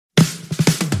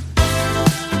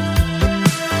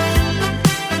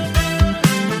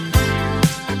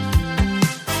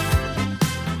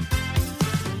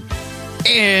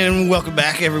And welcome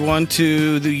back, everyone,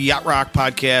 to the Yacht Rock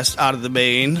podcast out of the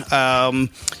Main.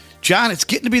 John, it's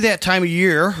getting to be that time of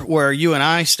year where you and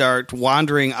I start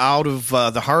wandering out of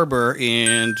the harbor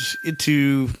and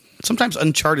into sometimes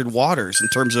uncharted waters in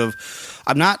terms of,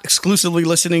 I'm not exclusively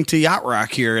listening to Yacht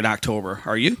Rock here in October.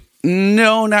 Are you?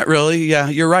 No, not really. Yeah,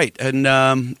 you're right. And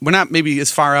we're not maybe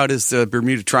as far out as the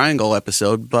Bermuda Triangle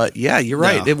episode, but yeah, you're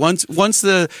right. No. Once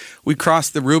we cross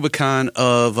the Rubicon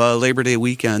of Labor Day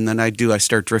weekend, then I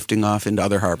start drifting off into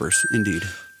other harbors, indeed.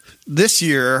 This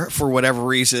year, for whatever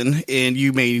reason, and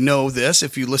you may know this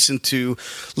if you listen to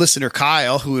listener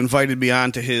Kyle, who invited me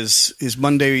on to his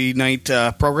Monday night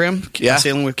program,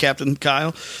 Sailing with Captain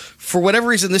Kyle. For whatever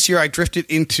reason, this year I drifted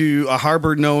into a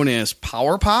harbor known as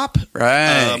Power Pop.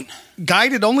 Right.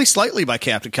 Guided only slightly by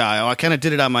Captain Kyle. I kind of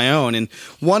did it on my own. And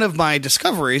one of my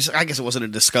discoveries, I guess it wasn't a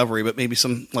discovery, but maybe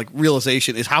some like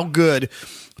realization, is how good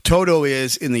Toto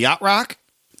is in the yacht rock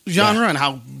genre and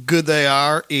how good they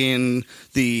are in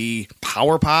the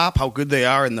power pop, how good they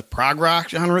are in the prog rock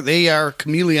genre. They are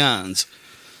chameleons.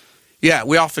 Yeah,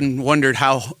 we often wondered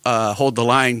how Hold the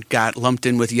Line got lumped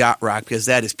in with yacht rock because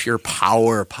that is pure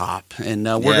power pop. And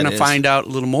we're going to find out a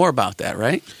little more about that,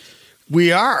 right?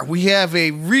 We are. We have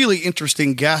a really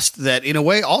interesting guest that, in a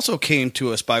way, also came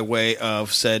to us by way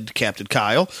of said Captain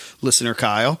Kyle, listener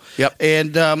Kyle. Yep.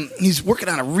 And he's working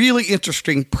on a really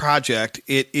interesting project.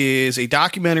 It is a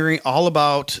documentary all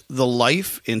about the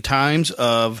life and times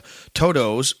of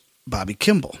Toto's Bobby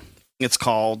Kimball. It's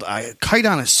called Kite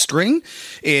on a String,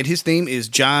 and his name is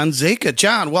John Zaka.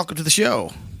 John, welcome to the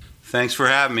show. Thanks for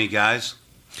having me, guys.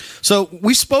 So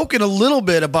we've spoken a little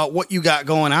bit about what you got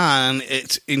going on.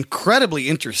 It's incredibly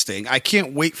interesting. I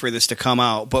can't wait for this to come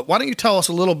out. But why don't you tell us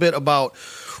a little bit about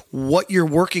what you're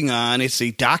working on? It's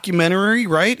a documentary,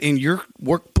 right? And you're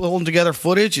pulling together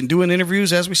footage and doing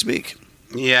interviews as we speak.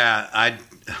 Yeah,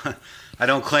 I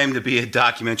don't claim to be a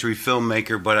documentary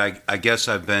filmmaker, but I guess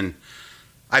I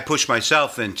push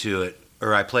myself into it,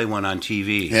 or I play one on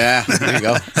TV. Yeah, there you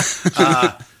go.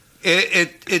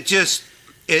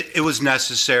 It was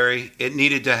necessary. It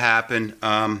needed to happen.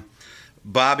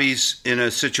 Bobby's in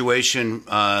a situation.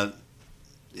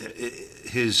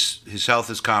 His health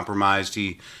is compromised.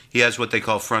 He has what they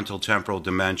call frontal temporal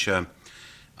dementia.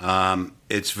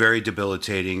 It's very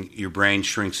debilitating. Your brain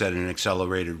shrinks at an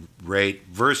accelerated rate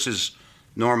versus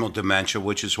normal dementia,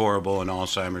 which is horrible in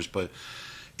Alzheimer's. But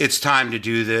it's time to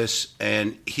do this,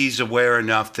 and he's aware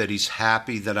enough that he's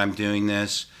happy that I'm doing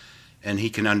this, and he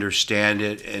can understand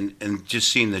it, and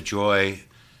just seeing the joy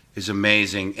is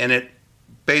amazing. And it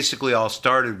basically all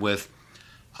started with,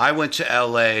 I went to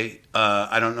L.A.,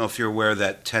 I don't know if you're aware of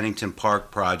that Tennington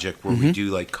Park project where we do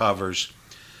like covers.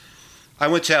 I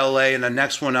went to L.A., and the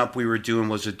next one up we were doing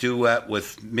was a duet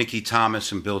with Mickey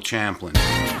Thomas and Bill Champlin.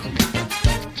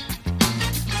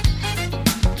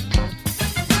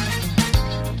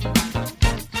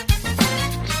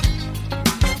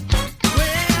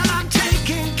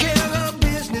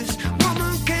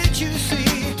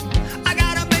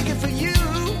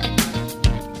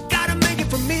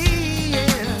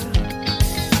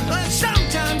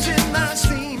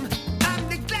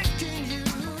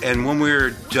 And when we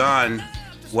were done,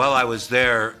 while I was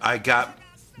there, I got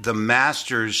the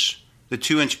masters, the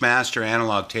 2-inch master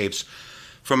analog tapes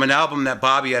from an album that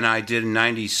Bobby and I did in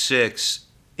 96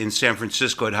 in San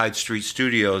Francisco at Hyde Street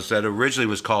Studios that originally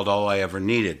was called All I Ever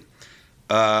Needed.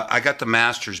 I got the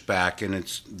masters back, and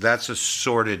that's a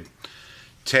sordid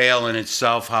tale in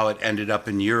itself, how it ended up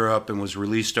in Europe and was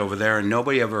released over there, and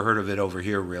nobody ever heard of it over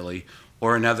here, really,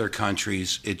 or in other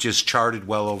countries. It just charted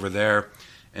well over there,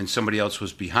 and somebody else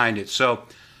was behind it. So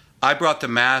I brought the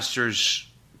masters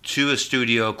to a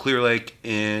studio, Clear Lake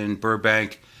in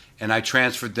Burbank, and I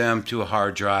transferred them to a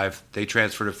hard drive. They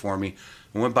transferred it for me.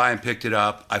 I went by and picked it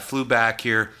up. I flew back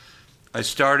here. I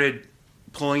started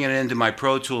pulling it into my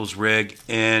Pro Tools rig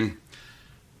and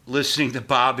listening to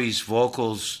Bobby's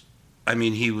vocals. I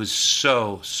mean, he was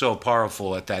so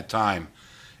powerful at that time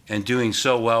and doing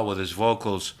so well with his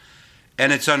vocals.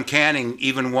 And it's uncanny,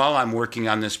 even while I'm working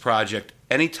on this project,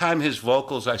 anytime his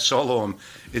vocals, I solo him,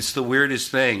 it's the weirdest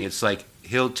thing. It's like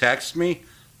he'll text me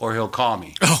or he'll call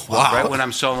me. Oh, wow. Right when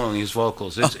I'm soloing his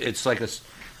vocals. It's like a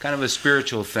kind of a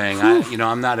spiritual thing.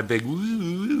 I'm not a big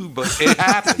woo, but it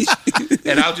happens.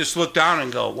 And I'll just look down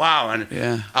and go, wow.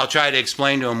 And I'll try to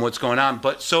explain to him what's going on.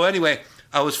 But so anyway,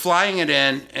 I was flying it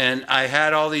in, and I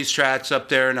had all these tracks up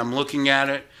there, and I'm looking at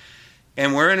it.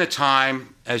 And we're in a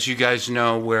time, as you guys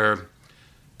know, where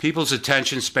people's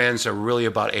attention spans are really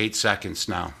about 8 seconds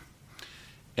now.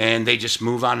 And they just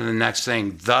move on to the next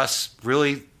thing. Thus,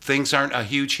 really, things aren't a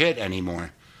huge hit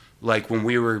anymore. Like when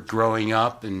we were growing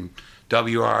up in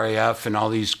WRAF and all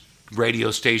these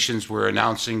radio stations were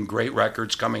announcing great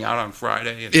records coming out on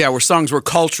Friday. Yeah, where songs were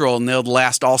cultural and they'll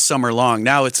last all summer long.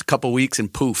 Now it's a couple weeks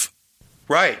and poof.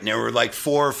 Right, and there were like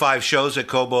 4 or 5 shows at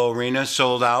Cobo Arena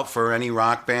sold out for any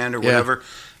rock band or whatever,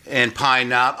 and Pine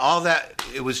Knot, all that.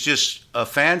 It was just a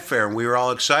fanfare, and we were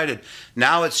all excited.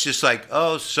 Now it's just like,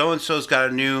 oh, so-and-so's got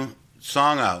a new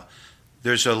song out.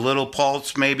 There's a little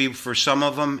pulse maybe for some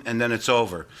of them, and then it's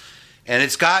over. And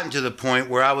it's gotten to the point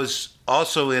where I was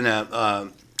also in a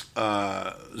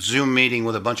Zoom meeting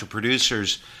with a bunch of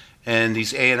producers, and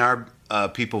these A&R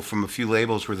people from a few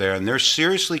labels were there, and they're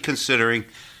seriously considering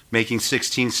making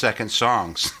 16-second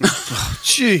songs.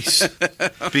 Jeez.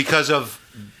 because of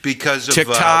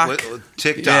TikTok.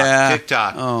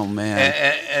 TikTok. Oh, man.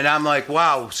 And I'm like,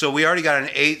 wow, so we already got an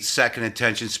 8-second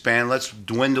attention span. Let's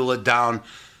dwindle it down.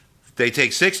 They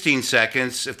take 16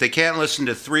 seconds. If they can't listen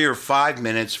to 3 or 5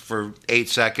 minutes for 8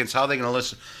 seconds, how are they going to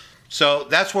listen? So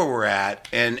that's where we're at.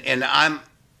 And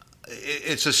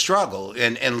it's a struggle.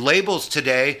 And labels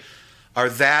today are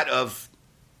that of,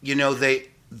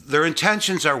 their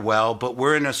intentions are well, but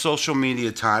we're in a social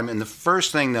media time, and the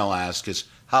first thing they'll ask is,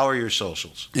 how are your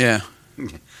socials? Yeah.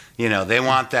 They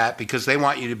want that because they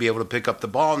want you to be able to pick up the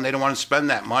ball, and they don't want to spend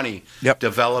that money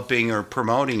developing or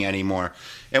promoting anymore.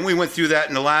 And we went through that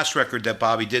in the last record that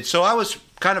Bobby did. So I was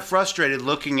kind of frustrated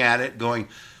looking at it going,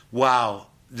 wow,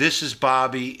 this is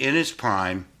Bobby in his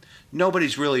prime.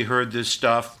 Nobody's really heard this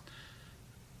stuff.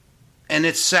 And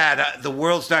it's sad. The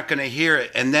world's not going to hear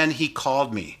it. And then he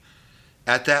called me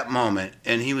at that moment,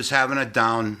 and he was having a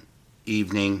down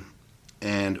evening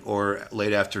or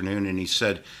late afternoon, and he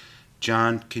said,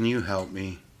 John, can you help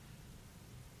me?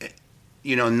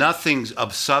 Nothing's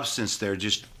of substance there,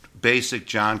 just basic,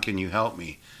 John, can you help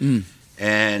me?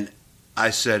 And I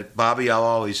said, Bobby, I'll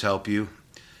always help you.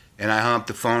 And I hung up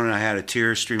the phone, and I had a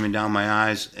tear streaming down my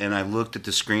eyes, and I looked at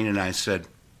the screen, and I said,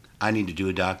 I need to do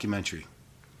a documentary.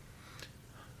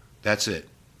 That's it.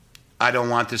 I don't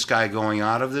want this guy going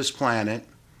out of this planet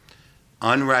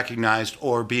unrecognized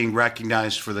or being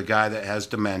recognized for the guy that has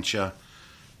dementia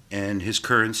and his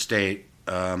current state,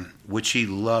 which he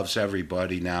loves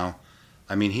everybody now.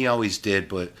 I mean, he always did,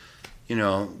 but,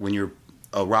 when you're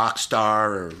a rock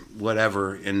star or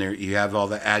whatever, and there you have all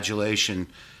the adulation,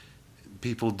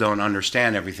 people don't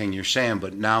understand everything you're saying,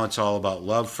 but now it's all about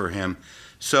love for him.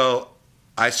 So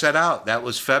I set out. That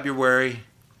was February.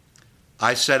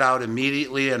 I set out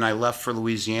immediately, and I left for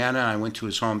Louisiana. I went to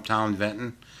his hometown,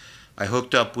 Benton. I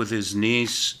hooked up with his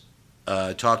niece,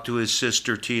 talked to his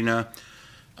sister, Tina,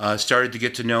 started to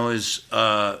get to know his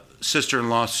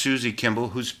sister-in-law, Susie Kimball,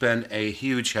 who's been a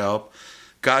huge help.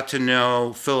 Got to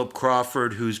know Philip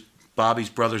Crawford, who's Bobby's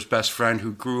brother's best friend,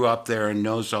 who grew up there and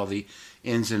knows all the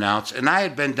ins and outs. And I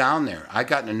had been down there. I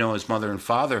got to know his mother and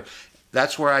father.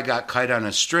 That's where I got Kite on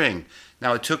a String.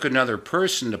 Now, it took another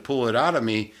person to pull it out of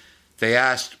me. They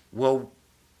asked, well,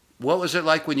 what was it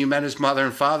like when you met his mother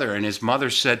and father? And his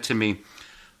mother said to me,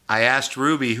 I asked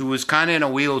Ruby, who was kind of in a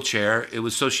wheelchair. It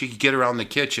was so she could get around the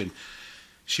kitchen.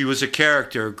 She was a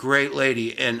character, a great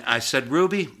lady. And I said,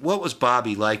 Ruby, what was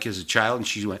Bobby like as a child? And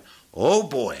she went, oh,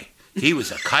 boy, he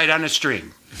was a kite on a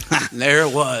string. There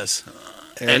it was.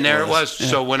 There it was. Yeah.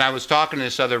 So when I was talking to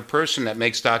this other person that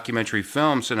makes documentary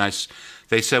films, and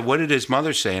they said, what did his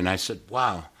mother say? And I said,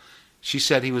 wow. She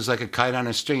said he was like a kite on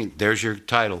a string. There's your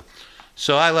title.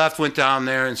 So I left, went down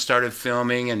there, and started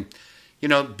filming. And,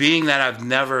 being that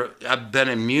I've been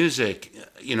in music,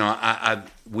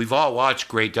 we've all watched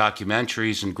great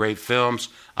documentaries and great films.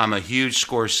 I'm a huge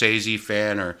Scorsese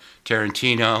fan, or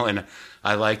Tarantino, and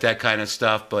I like that kind of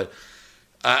stuff. But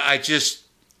I just,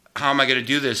 how am I going to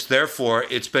do this? Therefore,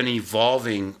 it's been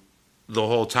evolving the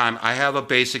whole time. I have a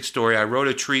basic story. I wrote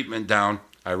a treatment down.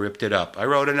 I ripped it up. I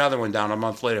wrote another one down a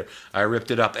month later. I ripped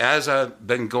it up. As I've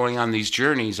been going on these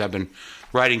journeys, I've been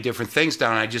writing different things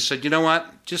down. I just said, you know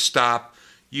what? Just stop.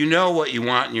 You know what you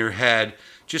want in your head.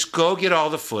 Just go get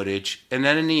all the footage. And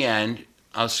then in the end,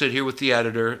 I'll sit here with the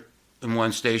editor in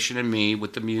one station and me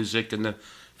with the music and the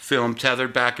film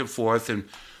tethered back and forth. And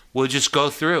we'll just go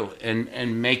through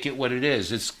and make it what it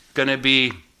is. It's going to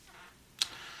be,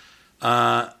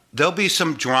 there'll be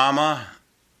some drama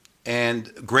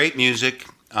and great music.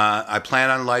 I plan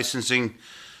on licensing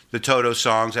the Toto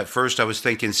songs. At first I was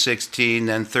thinking 16,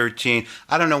 then 13.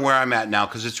 I don't know where I'm at now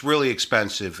because it's really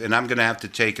expensive, and I'm going to have to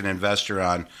take an investor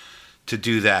on to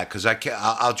do that because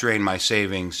I'll drain my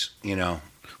savings,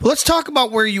 Well, let's talk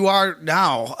about where you are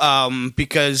now,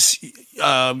 because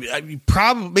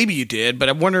probably maybe you did, but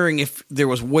I'm wondering if there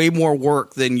was way more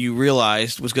work than you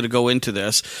realized was going to go into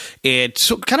this. And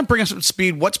so, kind of bring us up to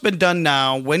speed. What's been done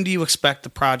now? When do you expect the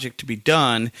project to be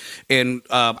done? And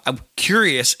I'm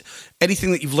curious,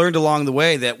 anything that you've learned along the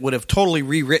way that would have totally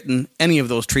rewritten any of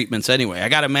those treatments anyway. I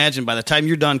got to imagine by the time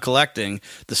you're done collecting,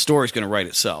 the story's going to write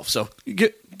itself. So,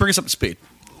 bring us up to speed.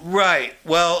 Right.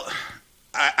 Well,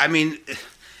 I mean,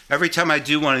 every time I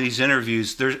do one of these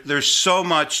interviews, there's so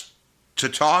much to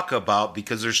talk about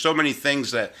because there's so many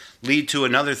things that lead to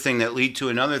another thing that lead to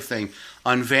another thing,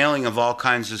 unveiling of all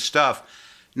kinds of stuff.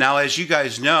 Now, as you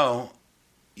guys know,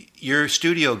 you're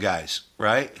studio guys,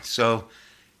 right? So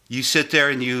you sit there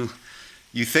and you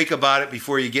think about it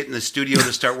before you get in the studio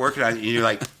to start working on it, and you're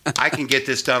like, I can get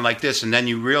this done like this, and then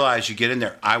you realize you get in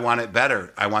there, I want it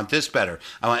better, I want this better,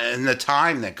 and the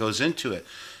time that goes into it.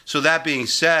 So that being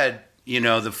said,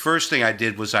 the first thing I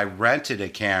did was I rented a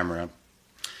camera.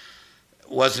 It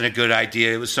wasn't a good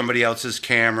idea. It was somebody else's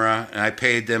camera, and I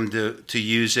paid them to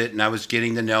use it, and I was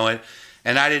getting to know it,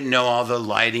 and I didn't know all the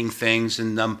lighting things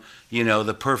and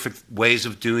the perfect ways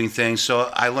of doing things. So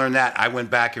I learned that. I went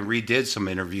back and redid some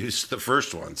interviews, the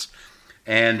first ones.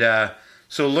 And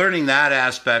so learning that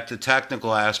aspect, the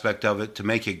technical aspect of it, to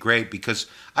make it great, because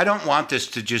I don't want this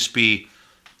to just be,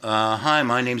 hi,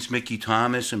 my name's Mickey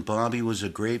Thomas, and Bobby was a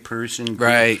great person.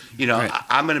 Right. Right.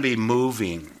 I'm going to be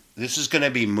moving. This is going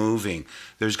to be moving.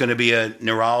 There's going to be a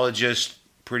neurologist,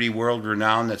 pretty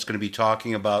world-renowned, that's going to be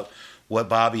talking about what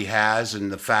Bobby has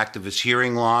and the fact of his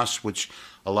hearing loss, which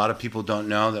a lot of people don't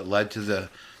know, that led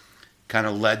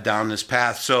down this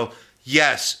path. So,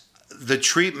 yes, the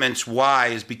treatments, why,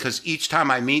 is because each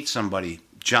time I meet somebody,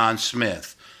 John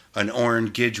Smith, an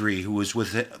Orrin Guidry, who was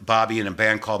with Bobby in a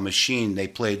band called Machine. They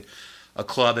played a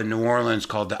club in New Orleans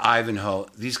called the Ivanhoe.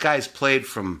 These guys played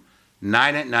from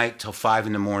 9 at night till 5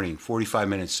 in the morning,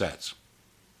 45-minute sets.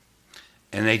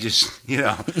 And they just,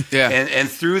 yeah. And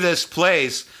through this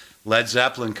place, Led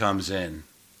Zeppelin comes in.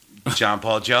 John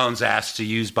Paul Jones asked to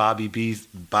use Bobby's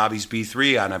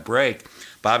B3 on a break.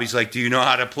 Bobby's like, do you know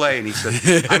how to play? And he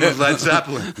said, I'm with Led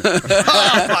Zeppelin.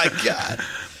 Oh, my God.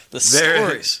 The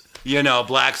stories.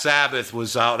 Black Sabbath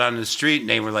was out on the street, and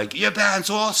they were like, your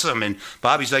band's awesome. And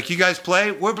Bobby's like, you guys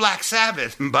play? We're Black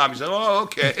Sabbath. And Bobby's like, oh,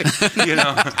 okay.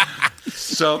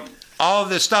 So all of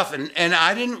this stuff. And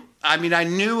I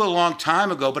knew a long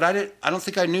time ago, but I don't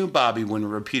think I knew Bobby when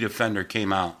Repeat Offender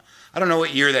came out. I don't know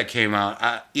what year that came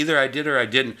out. Either I did or I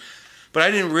didn't. But I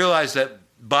didn't realize that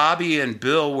Bobby and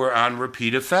Bill were on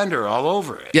Repeat Offender all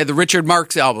over it. Yeah, the Richard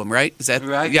Marx album, right? Is that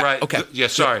right? Yeah, right. Okay. Yeah,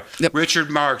 sorry. Yep. Richard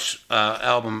Marx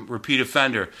album, Repeat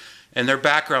Offender. And their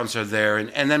backgrounds are there.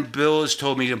 And then Bill has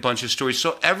told me a bunch of stories.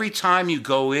 So every time you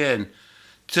go in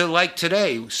to, like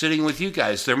today, sitting with you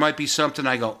guys, there might be something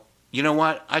I go, you know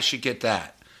what? I should get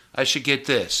that. I should get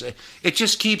this. It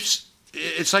just keeps,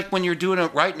 it's like when you're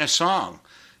writing a song.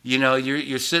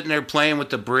 You're sitting there playing with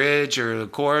the bridge or the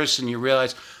chorus, and you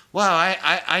realize, wow,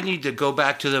 I need to go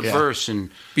back to the verse.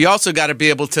 And you also got to be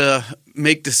able to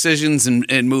make decisions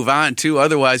and move on, too.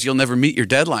 Otherwise, you'll never meet your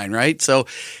deadline, right? So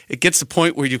it gets to the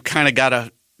point where you've kind of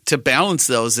got to balance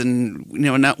those and,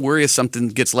 not worry if something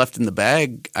gets left in the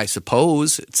bag, I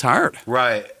suppose. It's hard.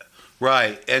 Right.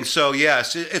 And so,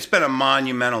 yes, it's been a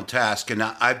monumental task, and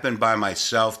I've been by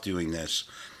myself doing this.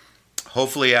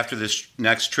 Hopefully, after this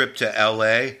next trip to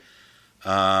L.A.,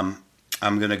 I'm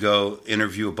going to go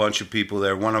interview a bunch of people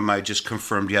there. One of them I just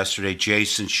confirmed yesterday,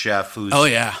 Jason Sheff, who's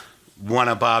one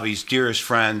of Bobby's dearest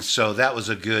friends. So that was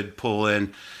a good pull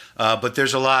in. But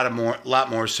there's a lot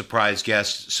more surprise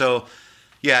guests. So,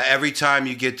 yeah, every time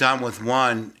you get done with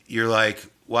one, you're like,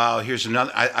 wow, here's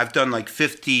another. I've done like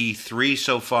 53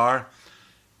 so far.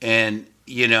 And,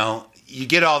 you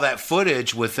get all that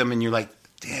footage with them, and you're like,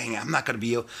 dang, I'm not going to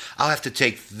be able, I'll have to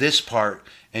take this part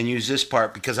and use this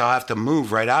part because I'll have to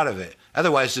move right out of it.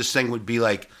 Otherwise, this thing would be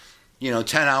like, 10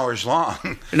 hours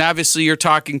long. And obviously, you're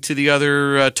talking to the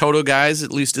other Toto guys,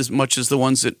 at least as much as the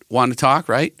ones that want to talk,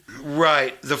 right?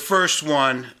 Right. The first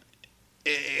one,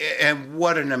 and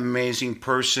what an amazing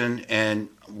person, and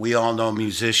we all know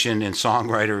musician and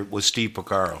songwriter, was Steve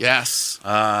Porcaro. Yes.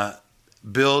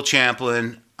 Bill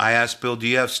Champlin, I asked Bill, do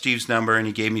you have Steve's number? And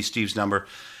he gave me Steve's number.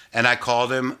 And I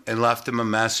called him and left him a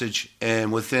message,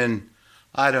 and within,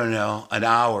 I don't know, an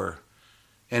hour,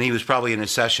 and he was probably in a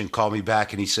session, called me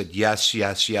back, and he said, yes,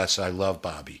 I love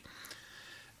Bobby.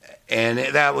 And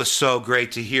that was so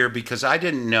great to hear, because I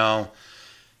didn't know,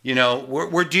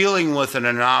 we're dealing with an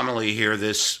anomaly here,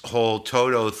 this whole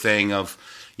Toto thing of,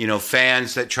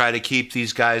 fans that try to keep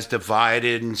these guys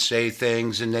divided and say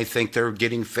things, and they think they're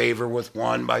getting favor with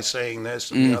one by saying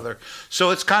this and the other.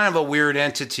 So it's kind of a weird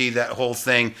entity, that whole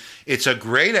thing. It's a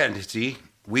great entity.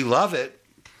 We love it.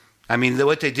 I mean,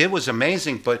 what they did was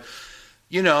amazing, but,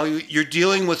 you're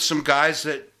dealing with some guys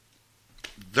that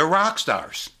they're rock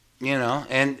stars,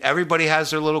 and everybody has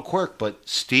their little quirk. But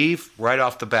Steve, right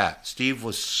off the bat, Steve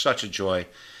was such a joy.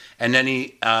 And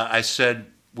then I said,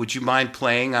 would you mind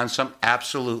playing on some?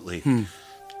 Absolutely.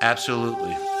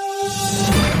 Absolutely.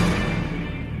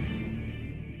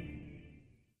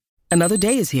 Another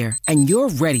day is here, and you're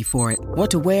ready for it.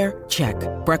 What to wear? Check.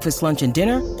 Breakfast, lunch, and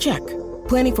dinner? Check.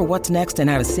 Planning for what's next and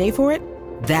how to save for it?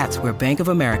 That's where Bank of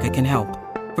America can help.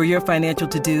 For your financial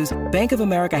to-dos, Bank of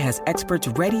America has experts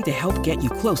ready to help get you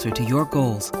closer to your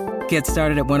goals. Get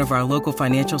started at one of our local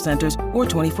financial centers or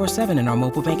 24/7 in our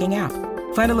mobile banking app.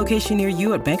 Find a location near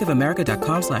you at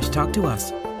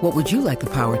bankofamerica.com/talktous. What would you like the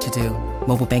power to do?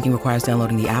 Mobile banking requires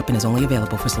downloading the app and is only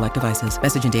available for select devices.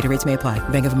 Message and data rates may apply.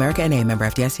 Bank of America NA, member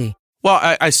FDIC. Well,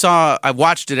 I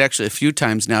watched it actually a few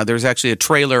times now. There's actually a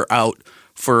trailer out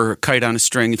for Kite on a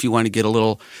String if you want to get a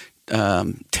little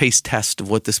taste test of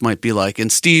what this might be like.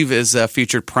 And Steve is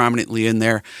featured prominently in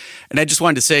there. And I just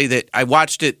wanted to say that I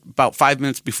watched it about 5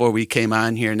 minutes before we came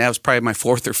on here, and that was probably my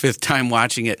fourth or fifth time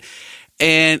watching it.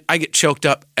 And I get choked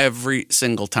up every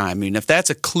single time. I mean, if that's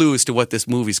a clue as to what this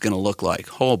movie's going to look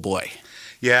like, oh boy.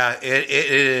 Yeah, it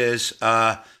is.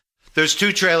 There's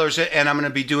two trailers, and I'm going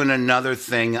to be doing another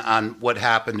thing on what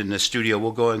happened in the studio.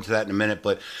 We'll go into that in a minute.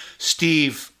 But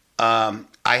Steve, I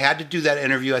had to do that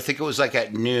interview. I think it was like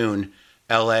at noon,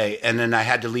 L.A., and then I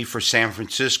had to leave for San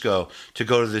Francisco to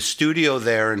go to the studio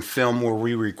there and film where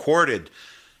we recorded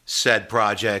said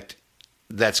project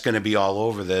that's going to be all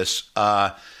over this.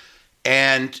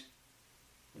 And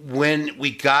when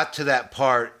we got to that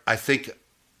part, I think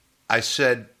I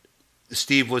said,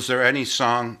 Steve, was there any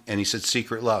song? And he said,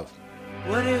 Secret Love.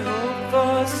 What he hoped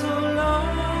for so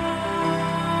long,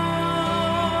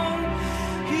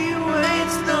 he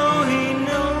waits though he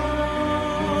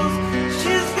knows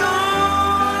she's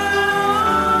gone,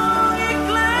 he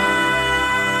climbs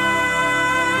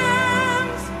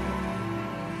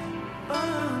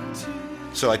onto.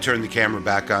 So I turned the camera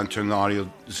back on, turned the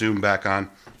audio zoom back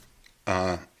on,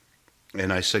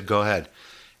 and I said, go ahead.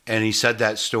 And he said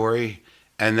that story,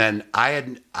 and then I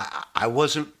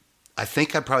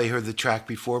think I probably heard the track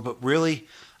before, but really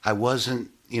I wasn't,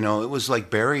 it was like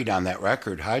buried on that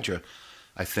record, Hydra,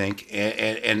 I think.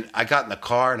 And I got in the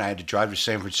car and I had to drive to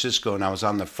San Francisco, and I was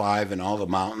on the 5 and all the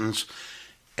mountains,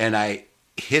 and I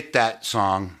hit that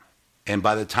song. And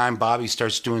by the time Bobby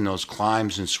starts doing those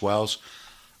climbs and swells,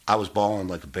 I was bawling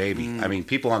like a baby. I mean,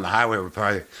 people on the highway were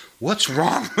probably, what's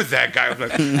wrong with that guy?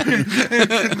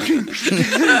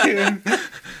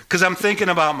 Because I'm thinking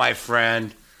about my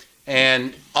friend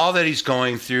and all that he's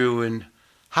going through and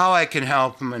how I can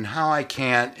help him and how I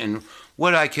can't and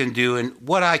what I can do. And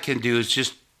what I can do is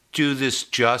just do this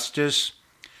justice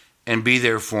and be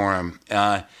there for him.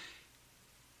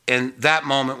 And that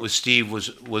moment with Steve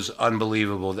was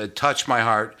unbelievable. That touched my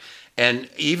heart. And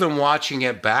even watching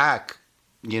it back,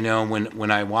 when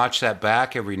I watch that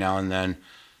back every now and then,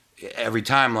 every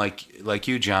time, like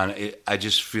you, John, I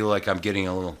just feel like I'm getting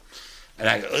a little, and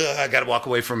I got to walk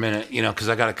away for a minute, because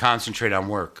I got to concentrate on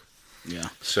work. Yeah.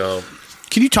 So,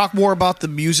 can you talk more about the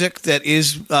music that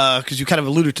is, because you kind of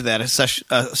alluded to that a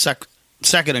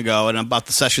second ago, and about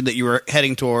the session that you were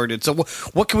heading toward. And so,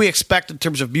 what can we expect in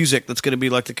terms of music that's going to be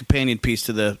like the companion piece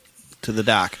to the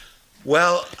doc?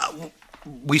 Well,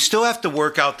 we still have to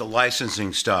work out the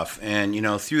licensing stuff, and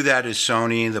through that is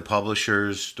Sony, the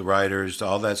publishers, the writers,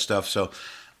 all that stuff. So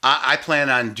I plan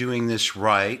on doing this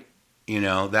right.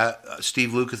 That Steve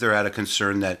Lukather had a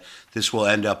concern that this will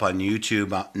end up on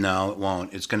YouTube. No, it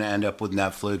won't. It's going to end up with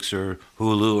Netflix or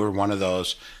Hulu or one of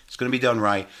those. It's going to be done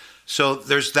right. So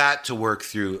there's that to work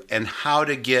through, and how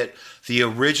to get the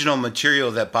original material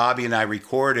that Bobby and I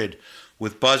recorded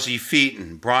with Buzzy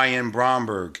Featon, Brian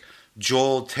Bromberg,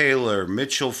 Joel Taylor,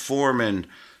 Mitchell Foreman,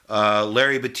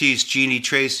 Larry Batiste, Jeannie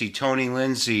Tracy, Tony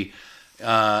Lindsay,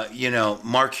 Mark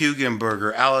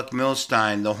Hugenberger, Alec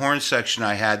Milstein, the horn section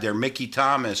I had there, Mickey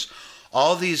Thomas.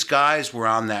 All these guys were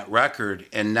on that record,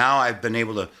 and now I've been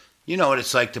able to, what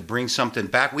it's like to bring something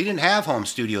back. We didn't have home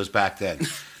studios back then.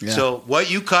 Yeah. So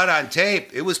what you cut on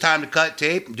tape, it was time to cut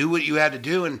tape and do what you had to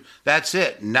do, and that's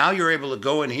it. Now you're able to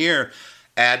go in here,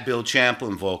 add Bill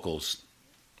Champlin vocals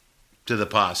to the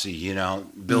posse,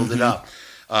 build it up.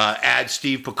 Add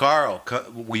Steve Porcaro.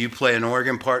 Will you play an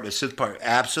organ part, a synth part?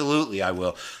 Absolutely, I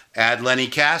will. Add Lenny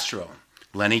Castro.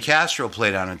 Lenny Castro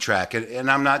played on a track,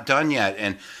 and I'm not done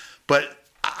yet. But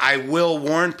I will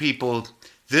warn people,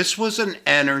 this was an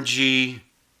energy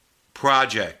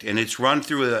project, and it's run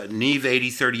through a Neve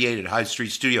 8038 at High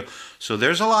Street Studio. So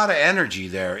there's a lot of energy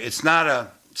there. It's not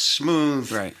a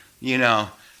smooth, Right. you know.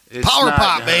 It's Power not,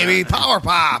 pop, baby. Power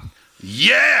pop.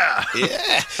 Yeah.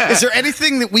 Yeah. Is there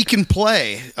anything that we can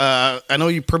play? I know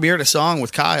you premiered a song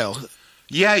with Kyle.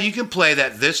 Yeah, you can play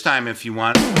that this time if you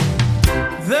want.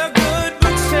 The good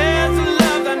book says to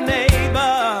love thy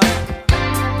neighbor,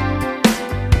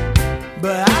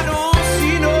 but I don't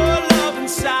see no love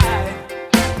inside.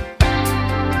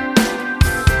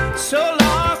 So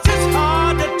lost it's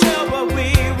hard to tell where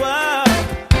we were.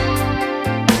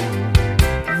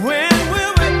 When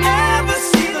will we ever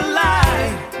see the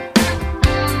light?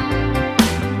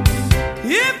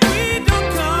 If we don't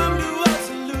come to a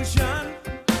solution.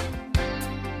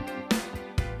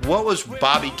 What was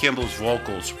Bobby Kimball's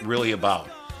vocals really about?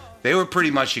 They were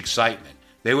pretty much excitement.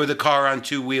 They were the car on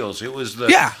two wheels. It was the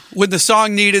Yeah, when the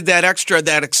song needed that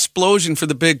explosion for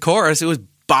the big chorus, it was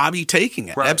Bobby taking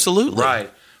it. Right, Absolutely.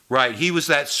 Right. He was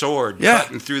that sword Yeah.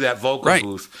 cutting through that vocal Right.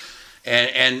 booth,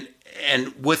 and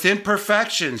with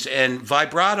imperfections and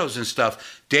vibratos and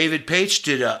stuff. David Page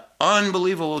did an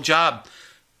unbelievable job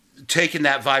taking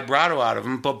that vibrato out of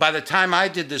him. But by the time I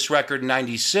did this record in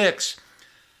 '96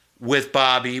 with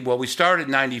Bobby, well, we started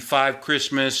in '95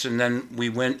 Christmas, and then we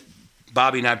went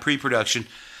Bobby and I pre-production.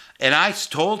 And I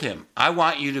told him, I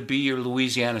want you to be your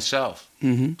Louisiana self.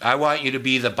 Mm-hmm. I want you to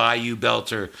be the Bayou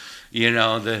Belter, you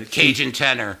know, the Cajun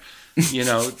tenor, you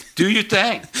know, do your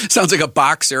thing. Sounds like a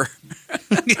boxer.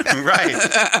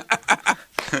 Right.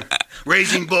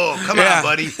 Raging Bull. Come Yeah. on,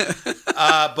 buddy.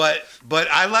 But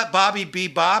I let Bobby be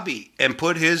Bobby and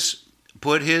put his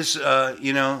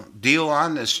you know, deal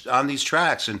on these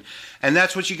tracks. And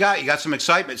that's what you got. You got some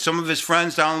excitement. Some of his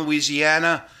friends down in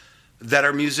Louisiana that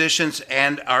are musicians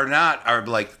and are not are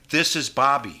like, this is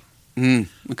Bobby.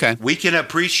 Okay. We can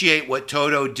appreciate what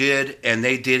Toto did, and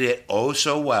they did it oh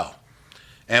so well.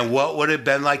 And what would it have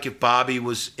been like if Bobby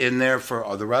was in there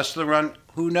for the rest of the run?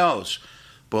 Who knows?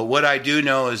 But what I do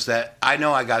know is that I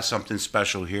know I got something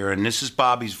special here, and this is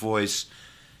Bobby's voice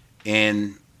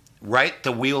in right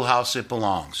the wheelhouse it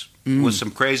belongs, with some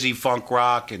crazy funk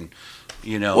rock and,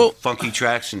 you know, Well, funky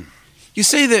tracks. And You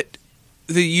say that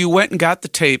you went and got the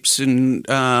tapes and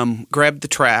grabbed the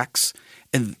tracks,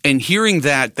 and hearing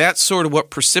that's sort of what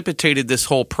precipitated this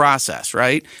whole process,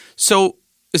 right? So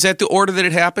is that the order that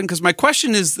it happened? Because my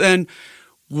question is then,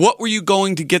 what were you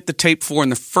going to get the tape for in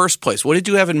the first place? What did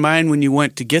you have in mind when you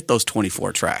went to get those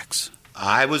 24 tracks?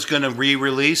 I was going to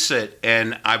re-release it,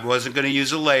 and I wasn't going to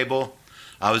use a label.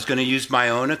 I was going to use my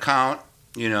own account.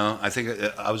 You know, I think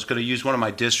I was going to use one of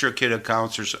my DistroKid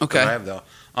accounts or something. Okay. I have the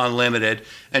Unlimited,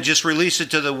 and just release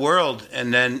it to the world.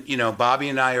 And then, you know, Bobby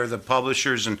and I are the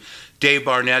publishers, and Dave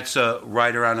Barnett's a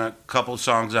writer on a couple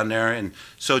songs on there. And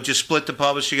so just split the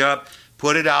publishing up,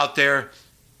 put it out there.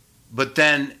 But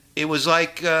then it was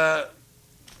like, you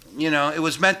know, it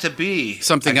was meant to be.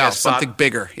 Something I else, guess, something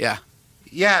bigger, yeah.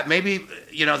 Yeah, maybe,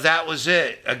 you know, that was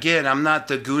it. Again, I'm not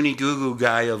the goony goo goo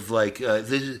guy of like,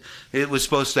 it was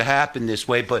supposed to happen this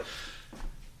way. But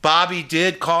Bobby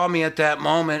did call me at that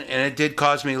moment, and it did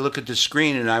cause me to look at the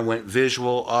screen, and I went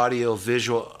visual, audio,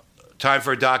 visual, time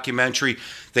for a documentary.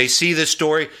 They see the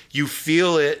story. You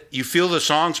feel it. You feel the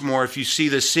songs more if you see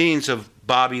the scenes of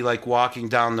Bobby like walking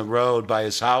down the road by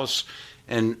his house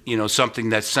and, you know, something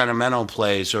that's sentimental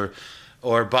plays, or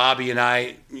Bobby and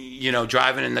I, you know,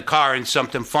 driving in the car and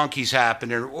something funky's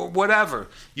happening or whatever.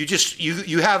 You just,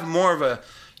 you have more of a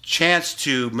chance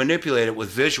to manipulate it with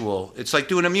visual. It's like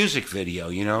doing a music video,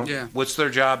 you know? Yeah. What's their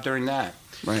job during that?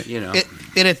 Right. You know?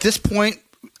 And at this point,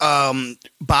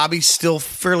 Bobby's still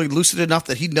fairly lucid enough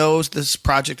that he knows this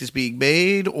project is being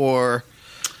made, or...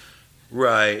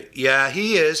 Right. Yeah,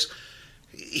 he is.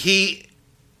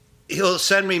 He'll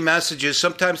send me messages.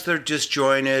 Sometimes they're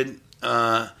disjointed.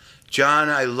 John,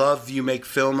 I love you make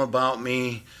film about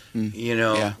me. You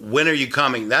know, Yeah. When are you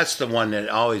coming? That's the one that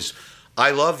always,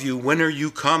 I love you. When are you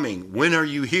coming? When are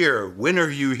you here? When are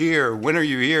you here? When are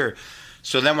you here?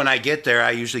 So then when I get there,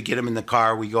 I usually get him in the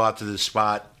car. We go out to the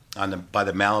spot by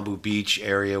the Malibu Beach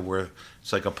area where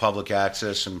it's like a public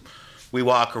access, and we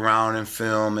walk around and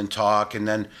film and talk. And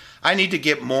then I need to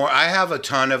get more. I have a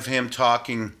ton of him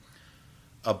talking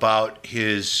about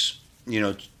his, you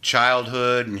know,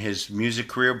 childhood and his music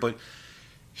career, but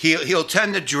he'll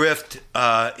tend to drift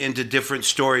into different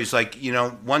stories. Like, you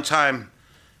know, one time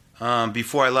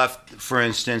before I left, for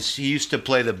instance, he used to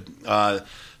play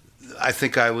I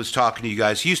think I was talking to you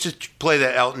guys. He used to play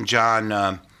the Elton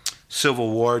John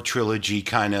Civil War trilogy,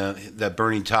 kind of the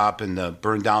Burning Top and the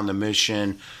Burn Down the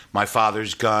Mission, My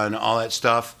Father's Gun, all that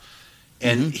stuff.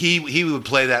 And he would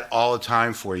play that all the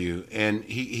time for you, and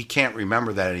he can't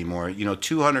remember that anymore.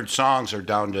 200 songs are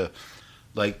down to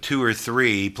like 2 or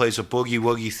 3. He plays a boogie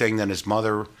woogie thing that his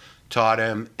mother taught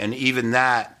him, and even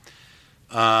that,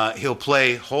 he'll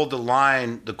play Hold the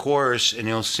Line, the chorus, and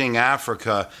he'll sing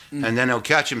Africa, and then he'll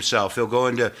catch himself. He'll go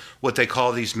into what they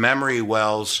call these memory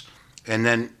wells, and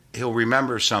then he'll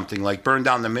remember something. Like Burn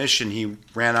Down the Mission, he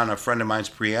ran on a friend of mine's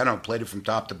piano, played it from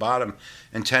top to bottom,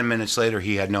 and 10 minutes later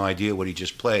he had no idea what he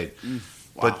just played.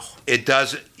 Wow. But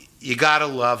you got to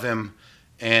love him.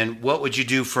 And what would you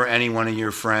do for any one of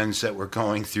your friends that were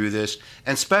going through this?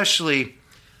 And especially,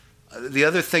 the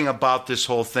other thing about this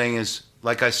whole thing is,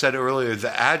 like I said earlier,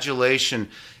 the adulation.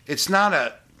 It's not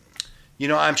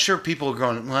I'm sure people are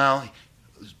going, well,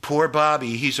 poor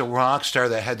Bobby, he's a rock star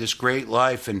that had this great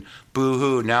life, and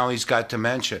boo-hoo, now he's got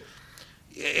dementia.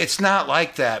 It's not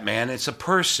like that, man. It's a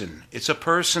person. It's a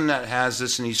person that has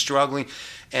this, and he's struggling.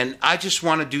 And I just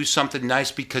want to do something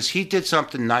nice because he did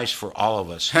something nice for all of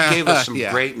us. He gave us some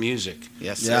great music.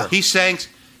 Yes, sir. He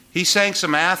sang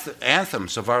some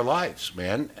anthems of our lives,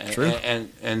 man. True.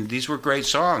 And these were great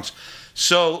songs.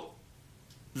 So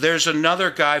there's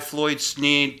another guy, Floyd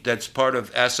Sneed, that's part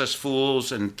of SS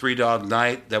Fools and Three Dog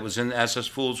Night, that was in SS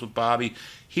Fools with Bobby.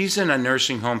 He's in a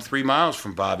nursing home 3 miles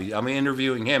from Bobby. I'm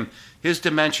interviewing him. His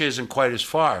dementia isn't quite as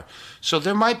far. So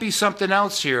there might be something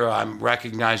else here I'm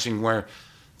recognizing where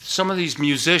some of these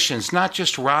musicians, not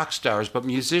just rock stars, but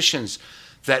musicians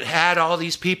that had all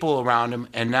these people around them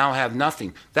and now have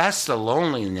nothing. That's the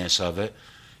loneliness of it.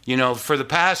 For the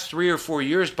past 3 or 4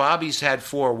 years, Bobby's had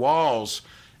 4 walls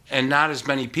and not as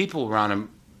many people around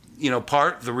him.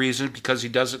 Part of the reason because he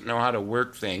doesn't know how to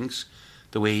work things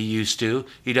the way he used to.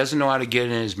 He doesn't know how to get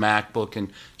in his MacBook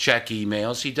and check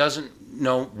emails. He doesn't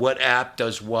know what app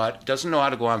does what. Doesn't know how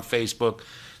to go on Facebook.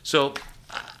 So,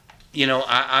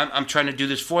 I'm trying to do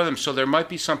this for them. So there might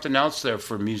be something else there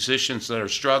for musicians that are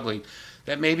struggling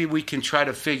that maybe we can try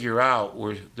to figure out,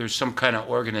 where there's some kind of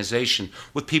organization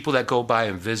with people that go by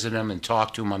and visit them and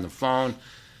talk to them on the phone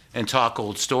and talk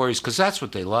old stories, because that's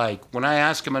what they like. When I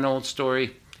ask him an old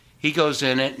story, he goes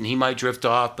in it and he might drift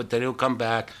off, but then he'll come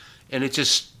back, and it's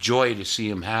just joy to see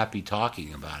him happy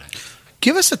talking about it.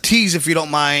 Give us a tease, if you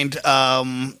don't mind.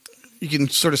 You can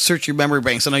sort of search your memory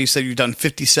banks. I know you said you've done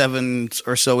 57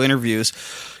 or so interviews.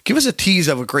 Give us a tease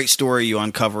of a great story you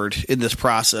uncovered in this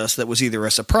process that was either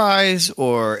a surprise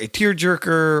or a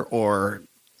tearjerker or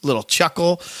little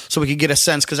chuckle, so we could get a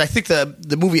sense, because I think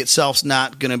the movie itself's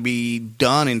not going to be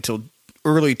done until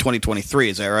early 2023.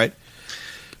 Is that right?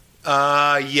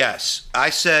 Yes. I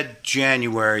said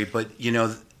January, but,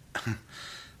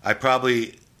 I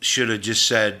probably should have just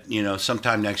said,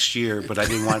 sometime next year, but I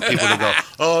didn't want people to go,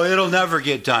 oh, it'll never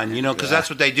get done, because that's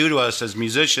what they do to us as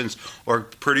musicians or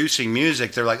producing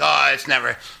music. They're like, oh,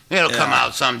 it'll come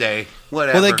out someday,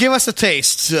 whatever. Well, they give us a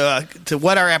taste to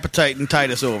whet our appetite and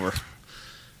tide us over.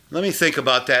 Let me think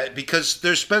about that, because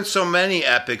there's been so many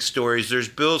epic stories. There's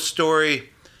Bill's story,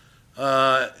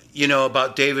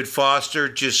 about David Foster,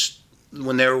 just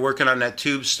when they were working on that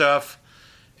Tube stuff,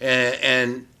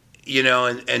 and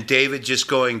David just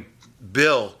going,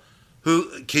 Bill,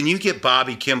 can you get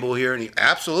Bobby Kimball here? And he,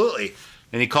 absolutely.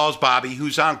 And he calls Bobby,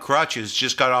 who's on crutches,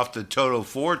 just got off the Toto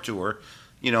 4 tour,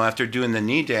 after doing the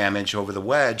knee damage over the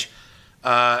wedge,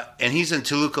 and he's in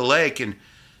Toluca Lake,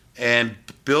 and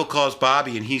Bill calls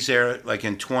Bobby, and he's there like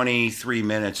in 23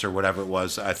 minutes or whatever it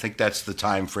was. I think that's the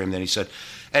time frame that he said.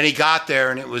 And he got there,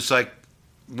 and it was like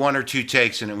 1 or 2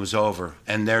 takes, and it was over.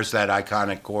 And there's that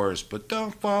iconic chorus, but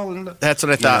don't fall in love. That's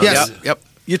what I thought. Yes. Yep.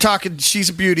 You're talking She's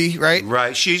a Beauty, right?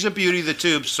 Right. She's a Beauty, the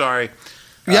Tube, sorry.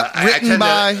 Yep,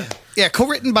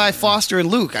 co-written by Foster and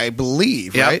Luke, I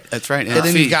believe, Yep, right? that's right. Yeah. And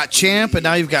then you've got Champ, and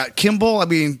now you've got Kimball. I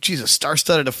mean, geez, a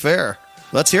star-studded affair.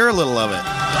 Let's hear a little of it.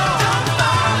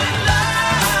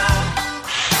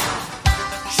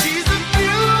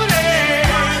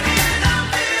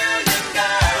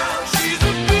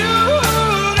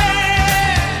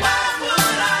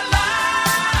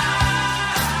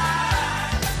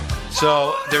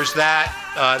 So there's that.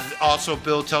 Also,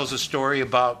 Bill tells a story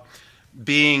about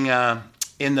being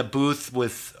in the booth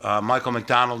with Michael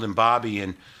McDonald and Bobby.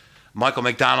 And Michael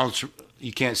McDonald's,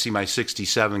 you can't see my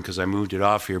 67 because I moved it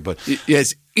off here, but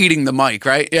Yes, eating the mic,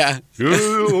 right? Yeah.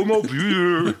 I'm up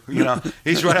here.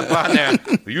 He's right up on there.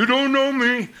 You don't know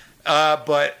me.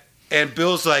 And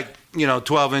Bill's like,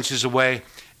 12 inches away,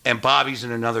 and Bobby's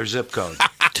in another zip code.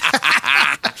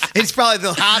 It's probably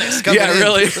the hottest coming Yeah, in.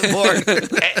 really.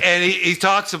 And he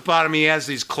talks about him. He has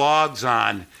these clogs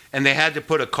on, and they had to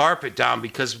put a carpet down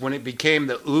because when it became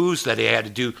the ooze that he had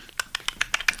to do,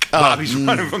 Bobby's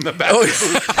running from the back.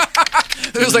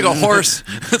 It was like a horse.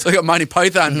 It's like a Monty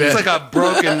Python bit. It's like a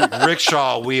broken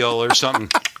rickshaw wheel or something.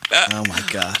 Oh my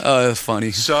god. Oh, that's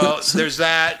funny. So there's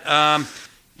that.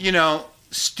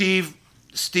 Steve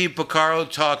Porcaro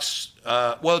talks.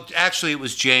 Well, actually, it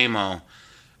was JMO.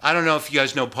 I don't know if you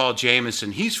guys know Paul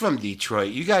Jameson. He's from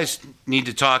Detroit. You guys need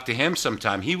to talk to him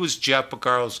sometime. He was Jeff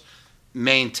Porcaro's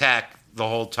main tech the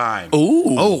whole time.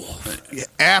 Oh, yeah,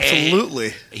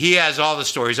 absolutely. He has all the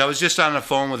stories. I was just on the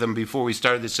phone with him before we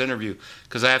started this interview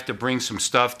because I have to bring some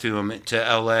stuff to him to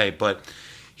L.A., but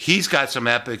he's got some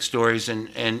epic stories, and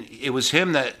it was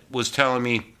him that was telling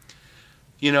me,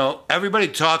 everybody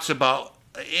talks about,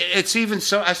 it's even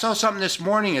so, I saw something this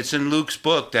morning, it's in Luke's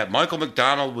book, that Michael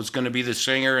McDonald was going to be the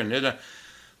singer,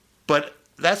 but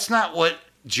that's not what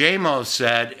J-Mo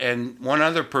said, and one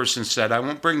other person said, I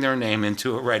won't bring their name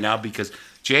into it right now because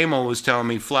J-Mo was telling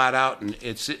me flat out, and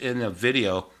it's in a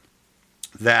video,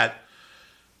 that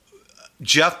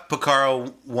Jeff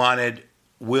Porcaro wanted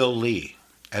Will Lee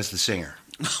as the singer.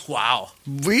 Wow.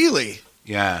 Really?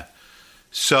 Yeah.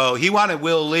 So he wanted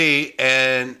Will Lee,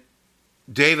 and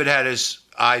David had his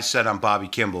eyes set on Bobby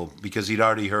Kimball because he'd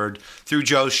already heard through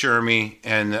Joe Shermy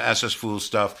and the SS Fool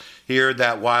stuff. He heard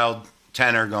that wild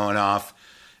tenor going off,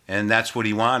 and that's what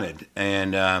he wanted.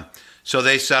 And so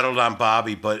they settled on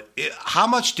Bobby. But how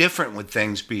much different would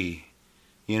things be?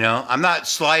 I'm not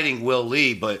slighting Will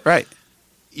Lee, but right.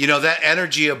 That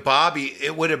energy of Bobby,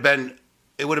 it would have been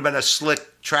a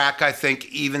slick track, I think,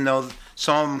 even though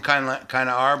some of them kind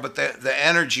of are, but the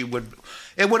energy would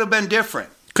have been different.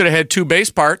 Could have had two bass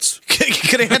parts.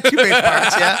 Could have had two bass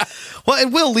parts, yeah. Well,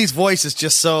 and Will Lee's voice is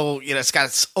just so, it's got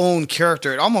its own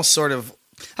character. It almost sort of,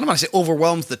 I don't want to say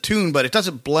overwhelms the tune, but it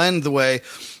doesn't blend the way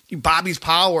Bobby's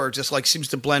power just like seems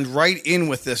to blend right in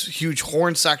with this huge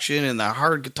horn section and the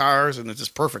hard guitars, and it's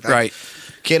just perfect. Right.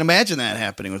 I can't imagine that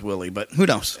happening with Willie, but who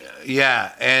knows?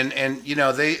 Yeah, and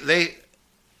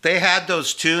they had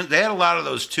those tunes. They had a lot of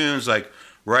those tunes like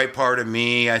 "Right Part of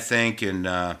Me," I think, and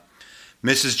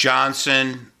 "Mrs.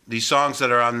 Johnson." These songs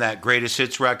that are on that Greatest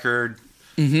Hits record.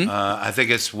 Mm-hmm. I think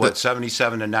it's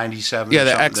 77 to 97. Yeah,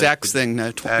 the XX thing.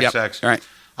 XX. Yep. Right.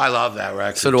 I love that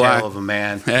record. So do Tale I. of a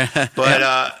Man.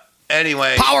 But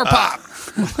anyway, Power Pop.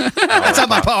 That's on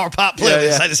my Power Pop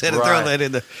playlist. Yeah. I just had to throw that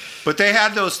in there. But they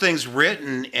had those things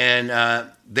written, and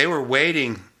they were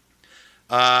waiting.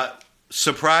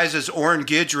 Surprises, Orrin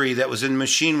Guidry, that was in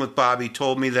Machine with Bobby,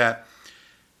 told me that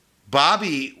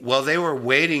Bobby, while they were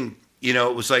waiting,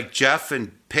 it was like Jeff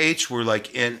and Paige were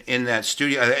like in that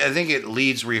studio. I think it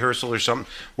leads rehearsal or something,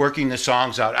 working the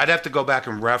songs out. I'd have to go back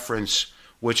and reference,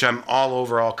 which I'm all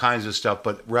over all kinds of stuff,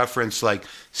 but reference like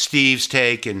Steve's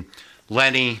take and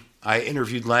Lenny. I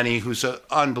interviewed Lenny, who's an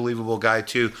unbelievable guy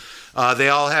too. They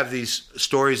all have these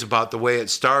stories about the way it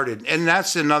started. And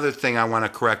that's another thing I want to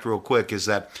correct real quick is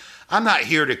that I'm not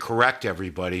here to correct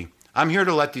everybody. I'm here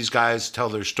to let these guys tell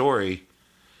their story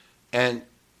and,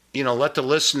 let the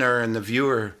listener and the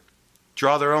viewer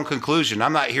draw their own conclusion.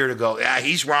 I'm not here to go,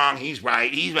 he's wrong, he's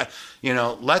right,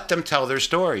 let them tell their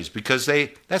stories because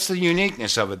that's the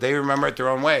uniqueness of it. They remember it their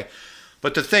own way.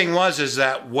 But the thing is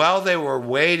that while they were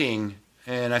waiting,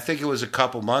 and I think it was a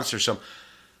couple months or so,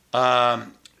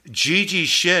 Gigi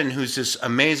Shin, who's this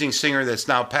amazing singer that's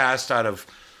now passed out of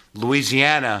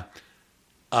Louisiana,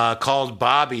 called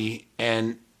Bobby,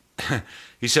 and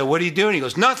he said, "What are you doing?" He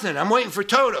goes, "Nothing. I'm waiting for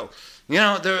Toto.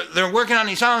 They're working on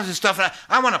these songs and stuff. And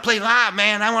I want to play live,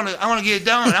 man. I want to get it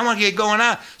done. I want to get it going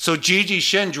on." So Gigi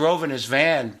Shin drove in his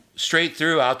van straight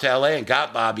through out to L.A. and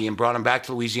got Bobby and brought him back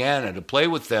to Louisiana to play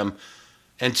with them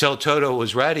until Toto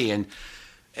was ready.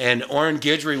 And Orrin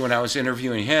Guidry, when I was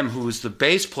interviewing him, who was the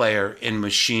bass player in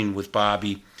Machine with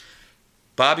Bobby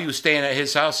was staying at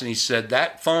his house, and he said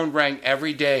that phone rang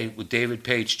every day with David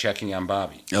Paich checking on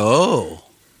Bobby. Oh.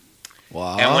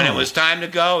 Wow. And when it was time to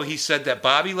go, he said that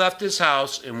Bobby left his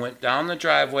house and went down the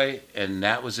driveway, and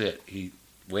that was it. He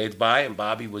waved by, and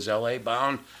Bobby was L.A.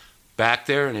 bound back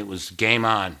there, and it was game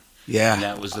on. Yeah. And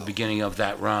that was the beginning of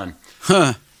that run.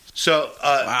 Huh. So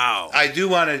Wow. I do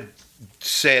want to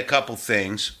say a couple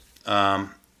things.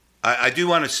 I do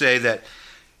want to say that,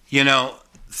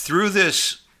 through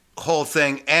this whole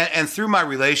thing and through my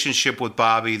relationship with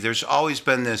Bobby, there's always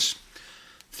been this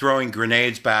throwing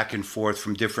grenades back and forth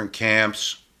from different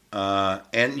camps.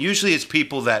 And usually it's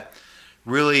people that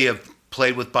really have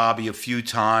played with Bobby a few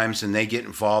times and they get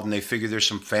involved and they figure there's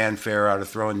some fanfare out of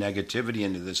throwing negativity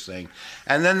into this thing.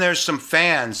 And then there's some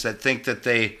fans that think that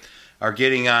they are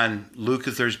getting on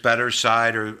Lukather's better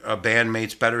side or a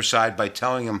bandmate's better side by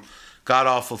telling him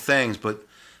god-awful things. But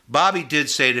Bobby did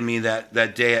say to me that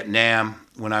day at NAMM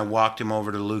when I walked him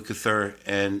over to Lukather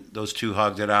and those two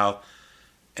hugged it out,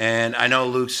 And I know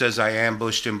Luke says I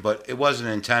ambushed him, but it wasn't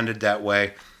intended that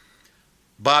way.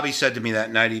 Bobby said to me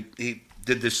that night, he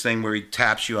did this thing where he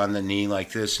taps you on the knee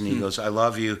like this, and he goes, I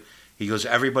love you. He goes,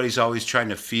 everybody's always trying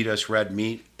to feed us red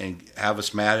meat and have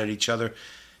us mad at each other.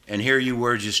 And here you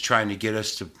were just trying to get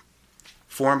us to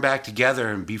form back together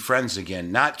and be friends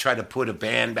again, not try to put a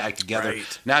band back together,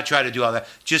 not try to do all that,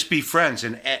 just be friends.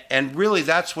 And really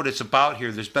that's what it's about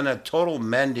here. There's been a total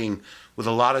mending with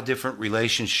a lot of different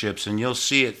relationships, and you'll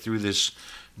see it through this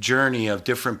journey of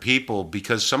different people,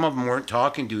 because some of them weren't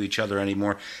talking to each other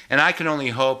anymore. And I can only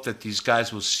hope that these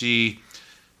guys will see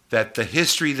that the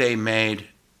history they made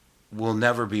will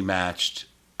never be matched.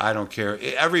 I don't care.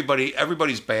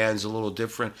 Everybody's band's a little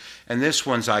different, and this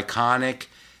one's iconic,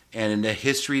 and the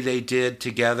history they did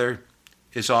together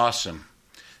is awesome.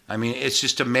 I mean, it's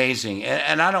just amazing.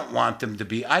 And I don't want them to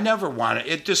be, I never wanted,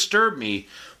 it disturbed me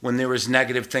when there was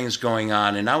negative things going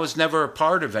on, and I was never a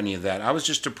part of any of that. I was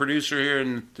just a producer here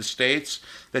in the States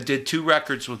that did 2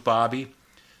 records with Bobby,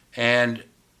 and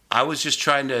I was just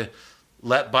trying to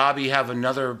let Bobby have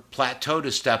another plateau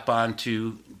to step on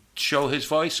to show his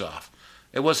voice off.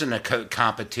 It wasn't a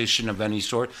competition of any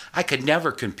sort. I could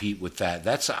never compete with that.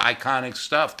 That's iconic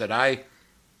stuff that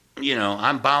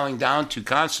I'm bowing down to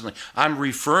constantly. I'm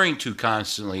referring to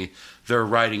constantly their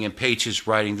writing and Page's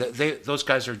writing. Those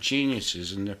guys are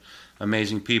geniuses, and they're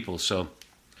amazing people. So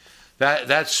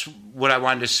that's what I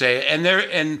wanted to say.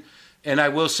 And I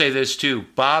will say this too.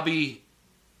 Bobby,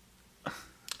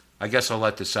 I guess I'll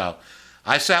let this out.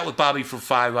 I sat with Bobby for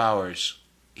 5 hours.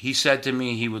 He said to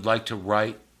me he would like to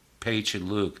write Page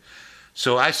and Luke.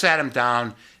 So I sat him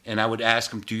down and I would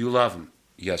ask him, do you love him?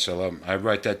 Yes, I love him. I'd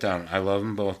write that down. I love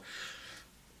them both.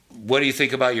 What do you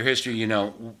think about your history?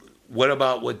 What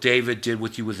about what David did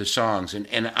with you with the songs?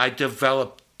 And I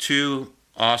developed 2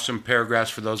 awesome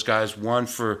paragraphs for those guys. One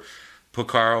for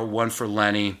Porcaro, one for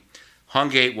Lenny.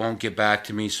 Hungate won't get back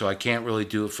to me, so I can't really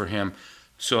do it for him.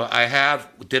 So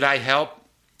did I help,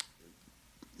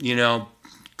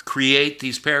 create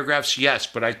these paragraphs? Yes,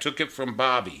 but I took it from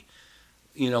Bobby.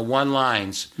 1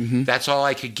 lines. Mm-hmm. That's all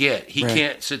I could get. He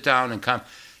can't sit down and come.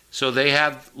 So they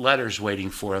have letters waiting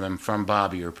for them from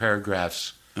Bobby, or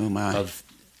paragraphs. Oh my! Of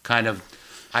kind of,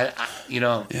 I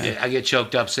get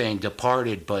choked up saying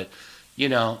departed, but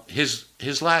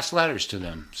his last letters to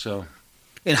them. So.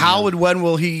 And how and when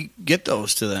will he get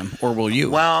those to them, or will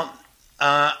you? Well,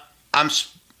 I'm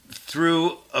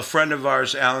through a friend of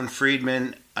ours, Alan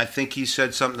Friedman. I think he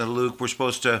said something to Luke. We're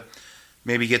supposed to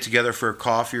maybe get together for a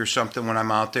coffee or something when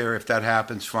I'm out there. If that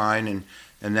happens, fine.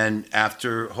 And then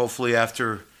hopefully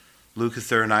after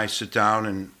Lukather and I sit down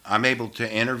and I'm able to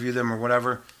interview them or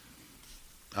whatever,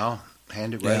 I'll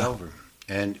hand it right over.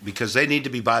 And because they need to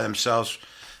be by themselves.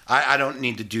 I don't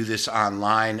need to do this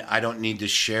online. I don't need to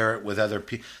share it with other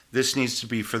people. This needs to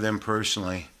be for them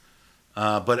personally.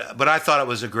 But I thought it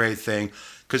was a great thing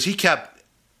because he kept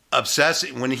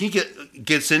obsessing. When he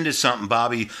gets into something,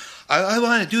 Bobby, I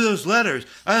want to do those letters.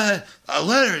 A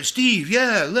letter, Steve,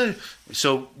 yeah. Letter.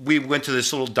 So we went to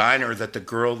this little diner that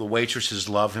the waitresses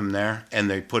love him there, and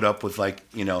they put up with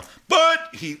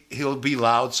but he'll be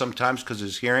loud sometimes because of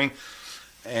his hearing.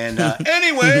 And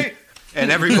anyway, and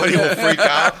everybody will freak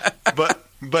out.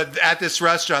 But at this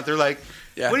restaurant, they're like,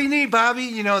 what do you need,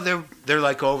 Bobby? They're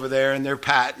like over there, and they're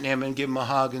patting him and give him a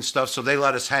hug and stuff. So they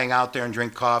let us hang out there and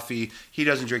drink coffee. He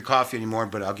doesn't drink coffee anymore,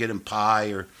 but I'll get him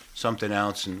pie or something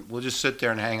else, and we'll just sit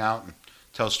there and hang out and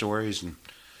tell stories. And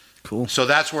cool. So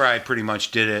that's where I pretty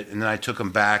much did it, and then I took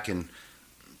him back and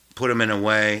put him in a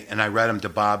way, and I read him to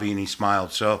Bobby, and he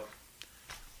smiled. So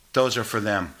those are for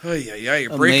them. Oh yeah,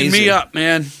 you're breaking me up,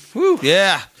 man. Woo.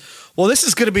 Yeah. Well, this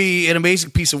is going to be an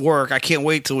amazing piece of work. I can't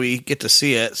wait till we get to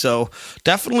see it. So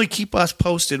definitely keep us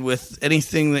posted with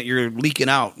anything that you're leaking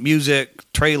out, music,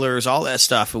 trailers, all that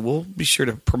stuff, and we'll be sure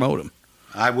to promote them.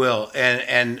 I will.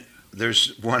 And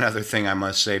there's one other thing I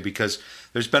must say, because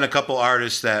there's been a couple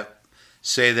artists that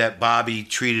say that Bobby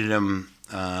treated him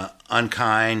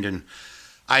unkind, and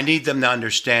I need them to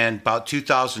understand about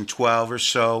 2012 or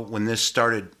so when this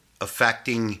started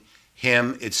affecting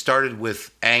him, it started with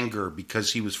anger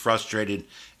because he was frustrated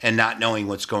and not knowing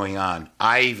what's going on.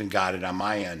 I even got it on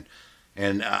my end,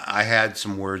 and I had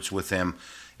some words with him.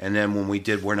 And then when we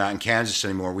did We're Not in Kansas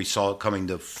Anymore, we saw it coming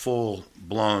to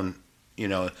full-blown,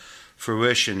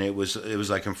 fruition. It was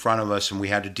like in front of us, and we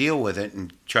had to deal with it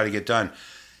and try to get done.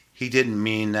 He didn't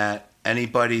mean that.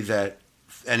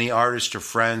 Any artist or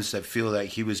friends that feel that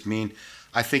he was mean,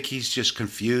 I think he's just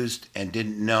confused and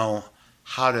didn't know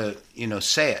how to,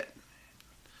 say it.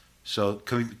 So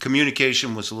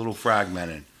communication was a little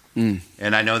fragmented.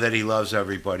 And I know that he loves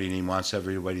everybody and he wants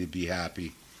everybody to be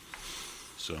happy.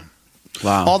 So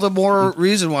Wow. all the more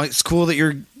reason why it's cool that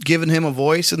you're giving him a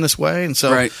voice in this way. And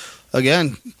so, Right.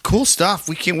 again, cool stuff.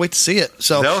 We can't wait to see it.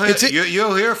 So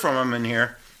You'll hear from him in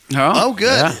here. Oh, good.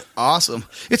 Yeah. Awesome.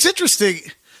 It's interesting.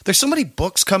 There's so many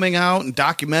books coming out and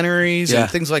documentaries Yeah.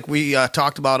 and things like we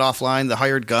talked about offline, The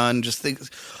Hired Gun, just things.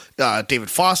 David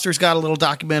Foster's got a little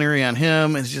documentary on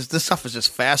him. It's just, this stuff is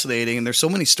just fascinating, and there's so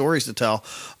many stories to tell.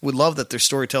 We love that there's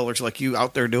storytellers like you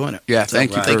out there doing it. Yeah, So,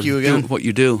 thank you. Thank for you again. doing what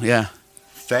you do. Yeah.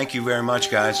 Thank you very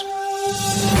much, guys.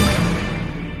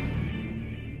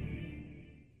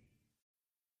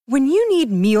 When you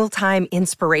need mealtime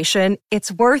inspiration, it's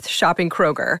worth shopping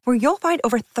Kroger, where you'll find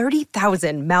over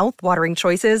 30,000 mouth-watering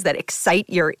choices that excite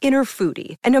your inner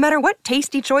foodie. And no matter what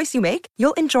tasty choice you make,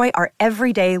 you'll enjoy our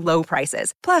everyday low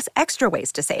prices, plus extra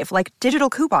ways to save, like digital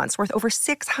coupons worth over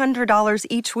 $600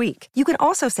 each week. You can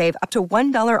also save up to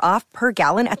 $1 off per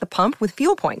gallon at the pump with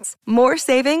fuel points. More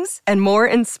savings and more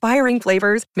inspiring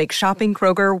flavors make shopping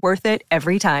Kroger worth it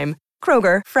every time.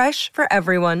 Kroger, fresh for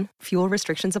everyone. Fuel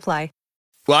restrictions apply.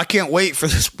 Well, I can't wait for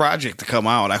this project to come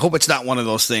out. I hope it's not one of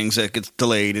those things that gets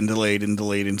delayed and delayed and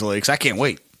delayed and delayed, because I can't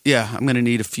wait. Yeah, I'm going to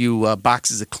need a few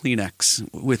boxes of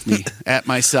Kleenex with me at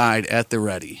my side at the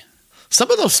ready.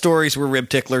 Some of those stories were rib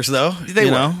ticklers, though.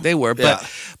 They were. Yeah.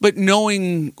 But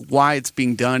knowing why it's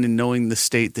being done and knowing the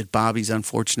state that Bobby's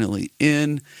unfortunately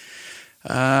in,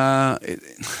 I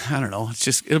don't know. It's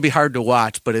just, it'll be hard to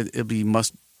watch, but it'll be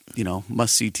must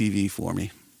see TV for me.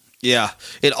 Yeah,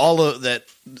 all of that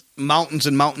mountains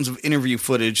and mountains of interview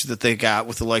footage that they got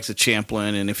with the likes of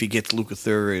Champlin, and if he gets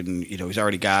Lukather, and he's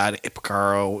already got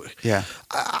Ipicaro. Yeah,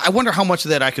 I wonder how much of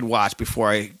that I could watch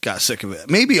before I got sick of it.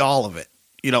 Maybe all of it.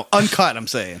 Uncut. I'm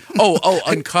saying.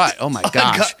 Uncut. Oh my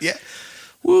gosh. Uncut, yeah.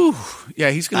 Woo. Yeah,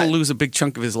 he's going to lose a big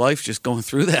chunk of his life just going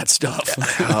through that stuff.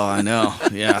 Oh, I know.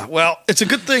 Yeah. Well, it's a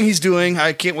good thing he's doing.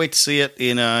 I can't wait to see it.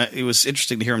 And it was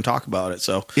interesting to hear him talk about it.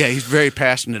 So yeah, he's very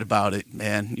passionate about it,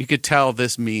 man. You could tell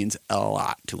this means a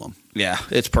lot to him. yeah,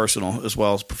 it's personal as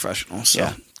well as professional. So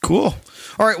Yeah. cool.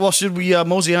 All right. Well, should we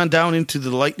mosey on down into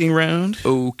the lightning round?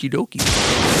 Okie dokie.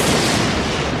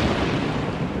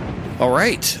 All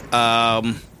right.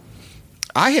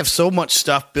 I have so much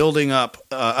stuff building up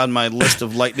on my list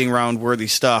of lightning round worthy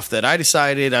stuff that I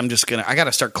decided I got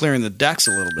to start clearing the decks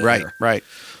a little bit. here. Right.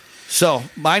 So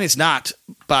mine is not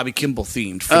Bobby Kimball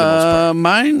themed for the most part.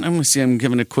 Mine, I'm going to see, I'm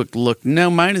giving a quick look. No,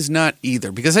 mine is not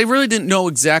either, because I really didn't know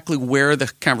exactly where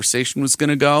the conversation was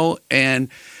going to go. And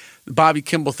the Bobby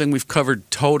Kimball thing, we've covered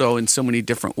Toto in so many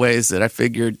different ways that I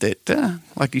figured that,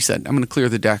 like you said, I'm going to clear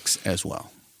the decks as well.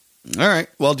 All right.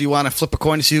 Well, do you want to flip a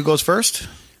coin to see who goes first?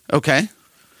 Okay.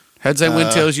 Heads I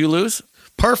win, tails you lose?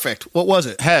 Perfect. What was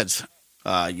it? Heads.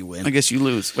 You win. I guess you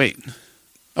lose. Wait.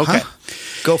 Okay. Huh?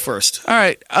 Go first. All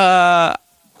right. I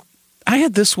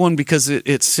had this one because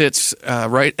it sits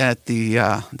right at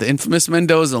the infamous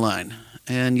Mendoza line.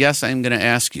 And yes, I'm going to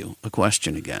ask you a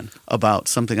question again about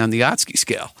something on the Yatsky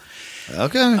scale.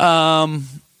 Okay.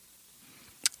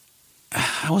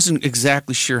 I wasn't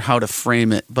exactly sure how to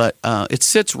frame it, but it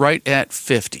sits right at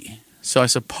 50. So I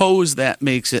suppose that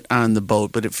makes it on the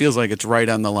boat, but it feels like it's right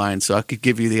on the line. So I could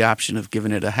give you the option of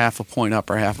giving it a half a point up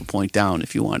or half a point down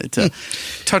if you wanted to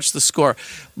touch the score.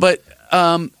 But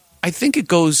I think it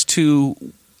goes to,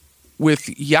 with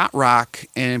yacht rock,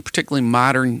 and particularly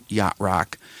modern yacht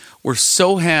rock, we're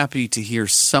so happy to hear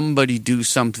somebody do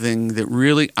something that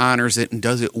really honors it and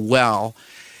does it well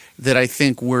that I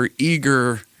think we're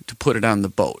eager to put it on the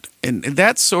boat. And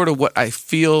that's sort of what I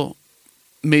feel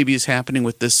maybe is happening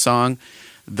with this song.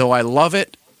 Though I love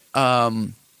it, I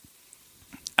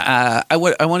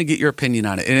want to get your opinion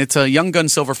on it. And it's a Young Gun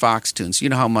Silver Fox tune, so you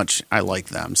know how much I like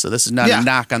them. So this is not a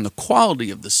knock on the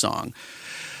quality of the song.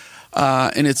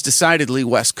 And it's decidedly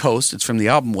West Coast. It's from the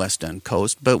album West End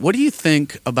Coast. But what do you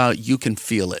think about You Can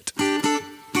Feel It?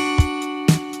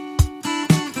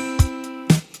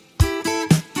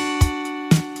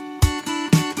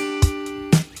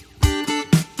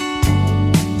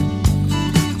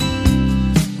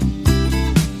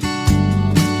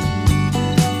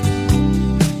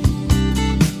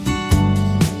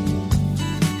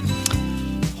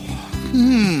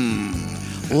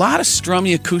 A lot of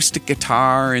strummy acoustic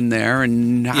guitar in there,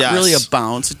 and not really a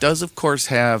bounce. It does, of course,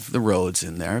 have the Rhodes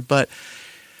in there, but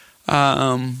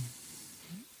and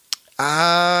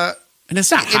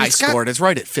it's not high scored. It's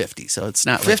right at 50, so it's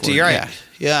not 50. Like right?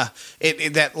 Yeah.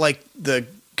 That like the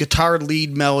guitar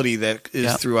lead melody that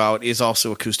is throughout is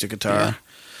also acoustic guitar.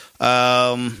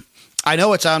 Yeah. I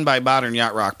know it's on by Modern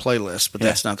Yacht Rock playlist, but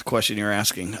that's not the question you're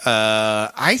asking.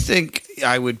 I think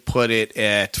I would put it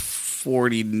at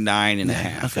 49 and a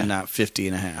half and not 50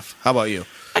 and a half. How about you?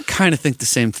 I kind of think the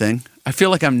same thing. I feel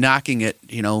like I'm knocking it,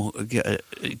 giving No, it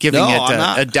I'm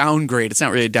not. a downgrade. It's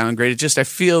not really a downgrade. It's just I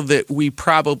feel that we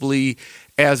probably,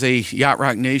 as a Yacht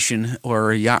Rock Nation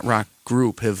or a Yacht Rock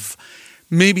group, have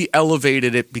maybe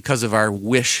elevated it because of our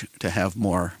wish to have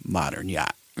more modern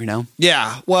yacht,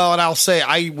 Yeah, well, and I'll say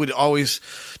I would always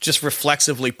just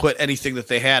reflexively put anything that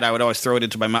they had. I would always throw it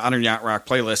into my modern yacht rock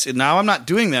playlist. And now I'm not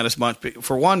doing that as much,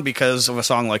 for one, because of a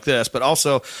song like this, but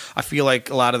also I feel like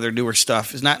a lot of their newer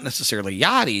stuff is not necessarily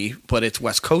yachty, but it's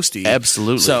West Coasty.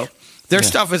 Absolutely. So their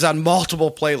stuff is on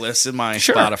multiple playlists in my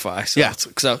Spotify. So, Yeah.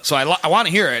 So I want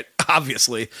to hear it,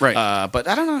 obviously. Right. But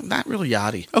I don't know, not really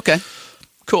yachty. Okay.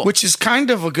 Cool. Which is kind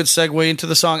of a good segue into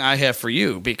the song I have for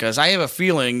you, because I have a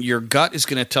feeling your gut is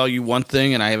going to tell you one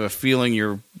thing, and I have a feeling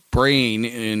your brain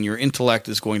and your intellect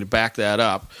is going to back that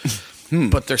up.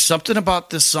 But there's something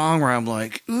about this song where I'm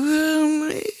like,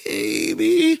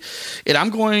 maybe. And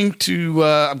I'm going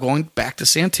back to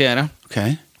Santana.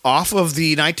 Okay. Off of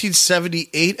the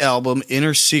 1978 album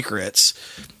Inner Secrets.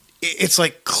 It's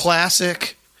like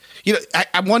classic.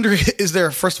 I wonder, is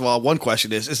there, first of all, one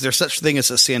question is there such thing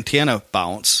as a Santana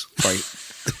bounce, right?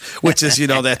 Which is,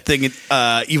 that thing in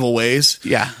Evil Ways.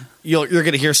 Yeah. You're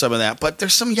going to hear some of that. But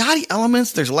there's some yachty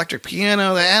elements. There's electric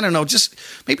piano. I don't know. Just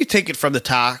maybe take it from the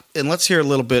top, and let's hear a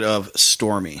little bit of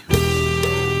Stormy.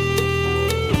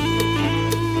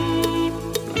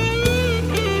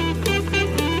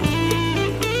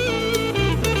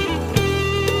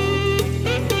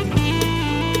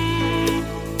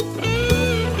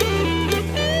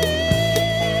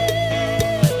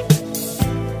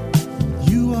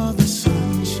 You are the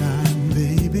sunshine,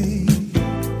 baby,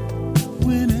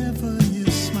 whenever you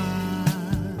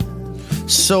smile.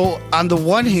 So, on the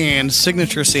one hand,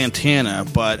 signature Santana,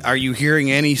 but are you hearing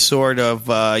any sort of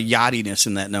yachtiness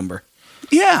in that number?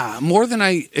 Yeah, more than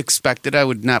I expected. I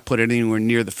would not put it anywhere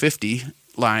near the 50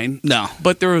 line. No.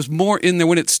 But there was more in there.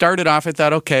 When it started off, I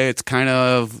thought, okay, it's kind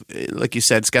of, like you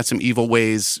said, it's got some Evil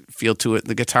Ways feel to it.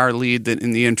 The guitar lead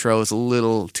in the intro is a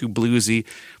little too bluesy.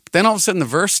 But then all of a sudden the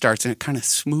verse starts and it kind of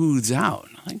smooths out.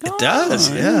 Like, It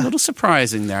does, yeah. A little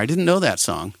surprising there. I didn't know that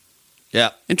song.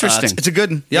 Yeah. Interesting. It's a good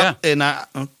one. Yep. Yeah. And I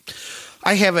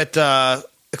have it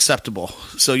acceptable.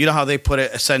 So you know how they put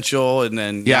it essential and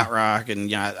then yacht rock, and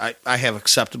I have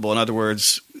acceptable. In other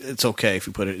words, it's okay if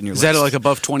you put it in your Is list. that like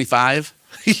above 25?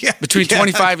 yeah, Between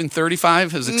 25 and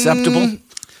 35 is acceptable?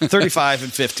 35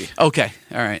 and 50. Okay.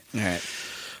 All right.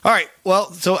 All right.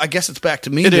 Well, so I guess it's back to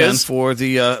me It then is. for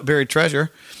the buried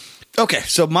treasure. Okay,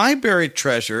 so my buried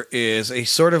treasure is a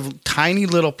sort of tiny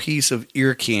little piece of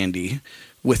ear candy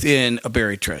within a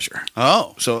buried treasure.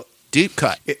 Oh. So Deep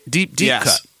cut. Deep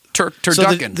yes. cut.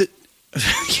 Turducken. So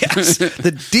yes,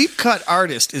 the deep cut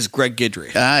artist is Greg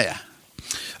Gidry. Yeah.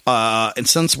 And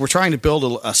since we're trying to build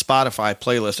a Spotify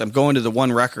playlist, I'm going to the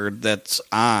one record that's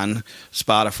on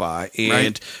Spotify. And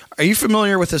Right. Are you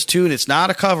familiar with this tune? It's not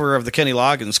a cover of the Kenny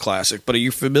Loggins classic, but are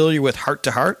you familiar with Heart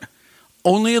to Heart?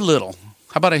 Only a little.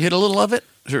 How about I hit a little of it?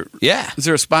 Yeah. Is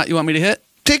there a spot you want me to hit?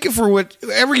 Take it for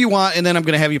whatever you want, and then I'm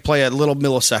going to have you play a little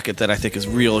millisecond that I think is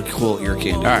real cool ear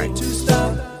candy. All right. To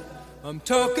stop, I'm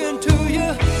talking to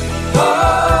you,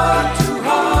 heart to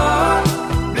heart.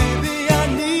 Baby, I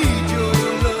need your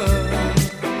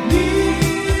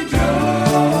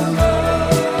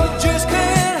love, just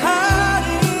can't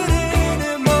hide it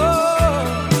anymore.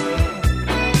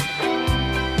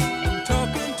 I'm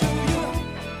talking to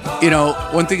you.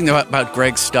 One thing about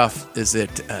Greg's stuff is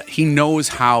that he knows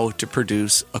how to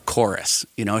produce a chorus.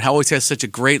 It always has such a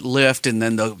great lift, and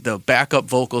then the backup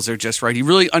vocals are just right. He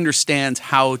really understands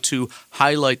how to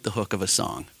highlight the hook of a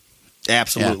song.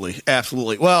 Absolutely.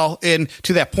 Absolutely. Well, and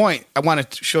to that point, I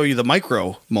wanted to show you the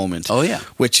micro moment. Oh, yeah.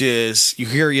 Which is, you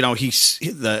hear,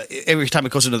 every time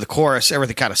it goes into the chorus,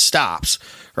 everything kind of stops,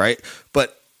 right?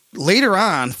 But later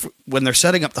on, when they're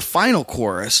setting up the final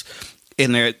chorus,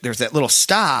 and there's that little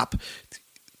stop.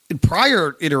 In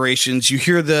prior iterations, you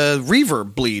hear the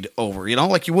reverb bleed over,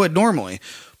 like you would normally.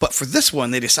 But for this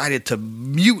one, they decided to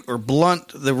mute or blunt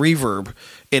the reverb,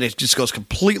 and it just goes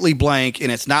completely blank,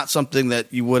 and it's not something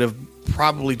that you would have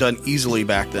probably done easily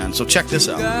back then. So check this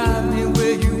out. Got me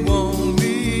where you want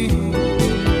me,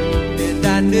 and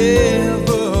I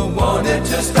never wanted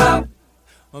to stop.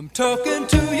 I'm talking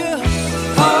to you,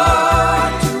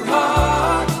 heart to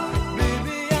heart.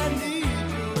 Baby, I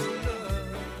need your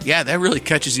love. Yeah, that really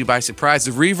catches you by surprise.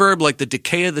 The reverb, like the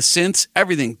decay of the synths,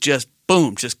 everything just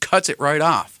boom, just cuts it right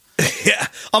off. Yeah,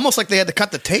 almost like they had to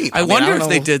cut the tape. I wonder don't if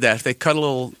they know. did that, if they cut a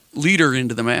little leader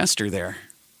into the master there.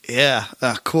 Yeah,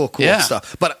 cool Yeah.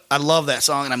 stuff. But I love that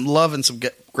song, and I'm loving some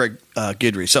Greg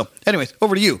Guidry. So, anyways,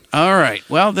 over to you. All right.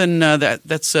 Well, then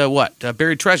that's what?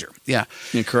 Buried Treasure. Yeah.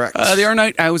 You're correct. The other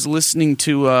night, I was listening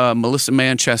to a Melissa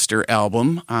Manchester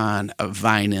album on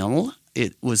vinyl.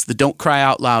 It was the Don't Cry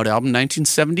Out Loud album,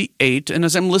 1978. And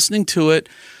as I'm listening to it,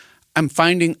 I'm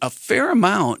finding a fair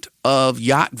amount of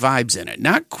yacht vibes in it.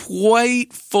 Not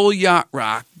quite full yacht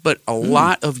rock, but a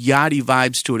lot of yachty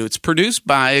vibes to it. It's produced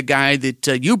by a guy that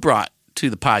you brought to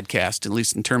the podcast, at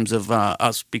least in terms of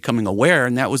us becoming aware,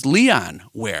 and that was Leon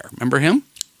Ware. Remember him?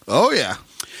 Oh, yeah.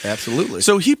 Absolutely.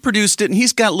 So he produced it, and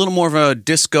he's got a little more of a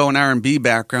disco and R&B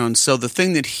background. So the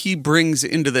thing that he brings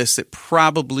into this that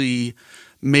probably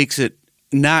makes it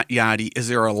not yachty is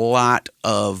there are a lot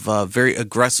of very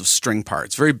aggressive string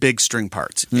parts, very big string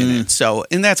parts in it. So,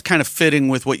 and that's kind of fitting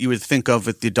with what you would think of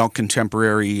with the adult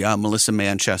contemporary Melissa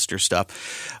Manchester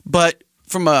stuff. But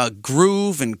from a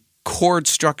groove and chord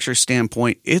structure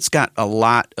standpoint, it's got a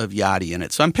lot of yachty in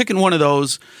it. So I'm picking one of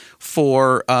those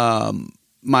for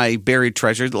my Buried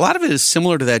Treasure. A lot of it is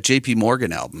similar to that J.P.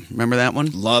 Morgan album. Remember that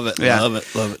one? Love it. Yeah. Love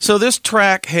it. Love it. So this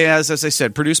track has, as I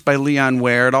said, produced by Leon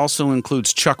Ware. It also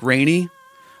includes Chuck Rainey,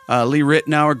 Lee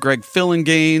Ritenour, Greg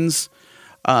Fillinganes,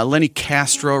 Lenny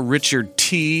Castro, Richard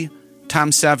T., Tom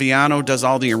Saviano does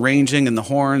all the arranging and the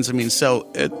horns. I mean,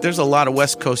 so there's a lot of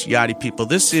West Coast yachty people.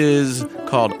 This is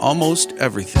called Almost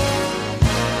Everything.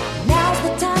 Now's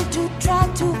the time to try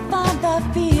to find the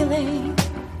feeling.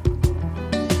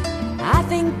 I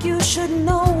think you should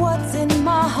know what's in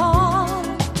my heart.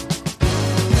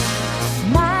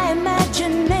 My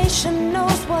imagination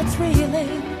knows what's really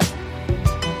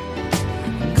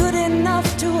good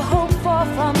enough to hope for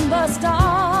from the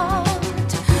start.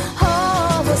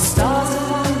 Oh, the stars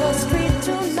on the street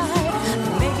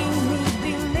tonight, making me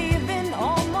believe in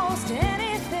almost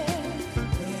anything.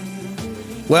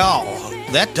 Well,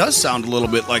 that does sound a little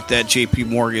bit like that J.P.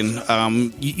 Morgan.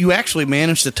 You actually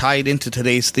managed to tie it into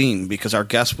today's theme because our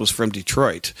guest was from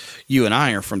Detroit. You and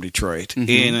I are from Detroit.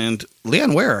 And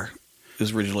Leon Ware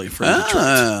is originally from Detroit.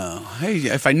 Oh, hey,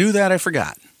 if I knew that, I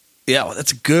forgot. Yeah, well,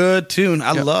 that's a good tune.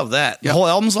 I love that. The whole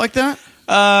album's like that?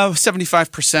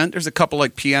 75%. There's a couple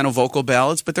like piano vocal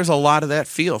ballads, but there's a lot of that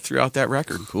feel throughout that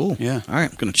record. Cool. Yeah. All right,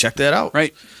 I'm going to check that out.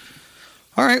 Right.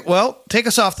 All right, well, take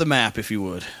us off the map, if you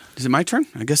would. Is it my turn?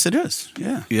 I guess it is.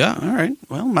 Yeah. Yeah. All right.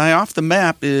 Well, my off the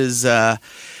map is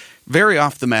very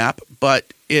off the map, but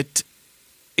it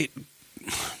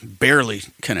barely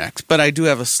connects. But I do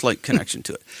have a slight connection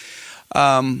to it.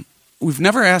 We've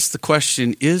never asked the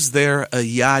question: is there a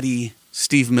yachty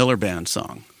Steve Miller Band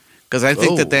song? Because I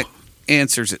think that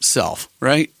answers itself,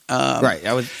 right? Right.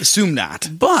 I would assume not.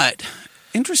 But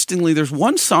interestingly, there's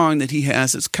one song that he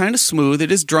has that's kind of smooth.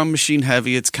 It is drum machine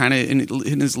heavy. It's kind of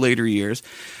in his later years.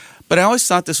 But I always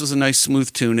thought this was a nice,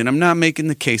 smooth tune, and I'm not making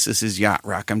the case this is yacht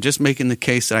rock. I'm just making the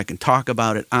case that I can talk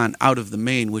about it on Out of the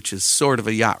Main, which is sort of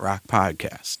a yacht rock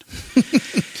podcast.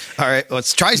 All right. Well,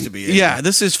 it tries to be. Yeah,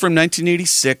 this is from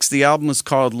 1986. The album is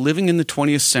called Living in the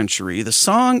 20th Century. The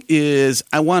song is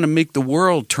I Want to Make the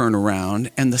World Turn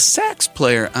Around, and the sax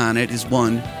player on it is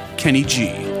one Kenny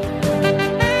G.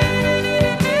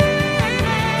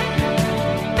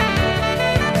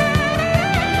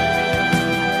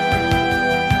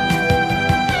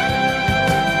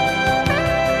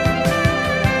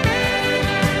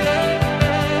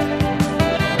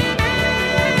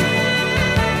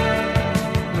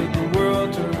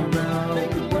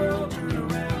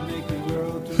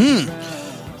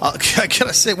 I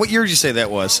gotta say, what year did you say that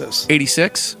was, sis?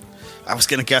 86? I was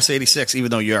gonna guess 86,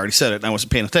 even though you already said it and I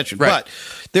wasn't paying attention. Right. But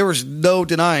there was no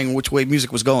denying which way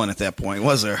music was going at that point,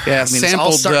 was there? Yeah, I mean, it's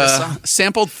all starting to sound-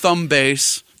 sampled thumb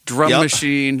bass, drum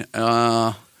machine,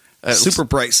 super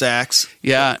bright sax.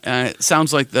 Yeah, it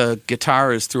sounds like the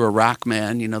guitar is through a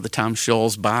Rockman, the Tom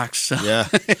Scholz box. Yeah.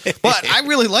 But I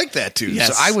really like that too. Yes.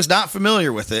 So I was not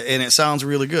familiar with it, and it sounds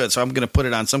really good. So I'm going to put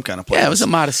it on some kind of playlist. Yeah, it was a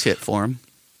modest hit for him.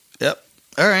 Yep.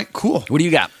 All right, cool. What do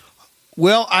you got?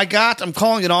 Well, I'm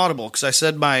calling it audible because I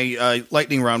said my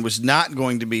lightning round was not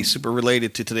going to be super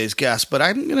related to today's guest, but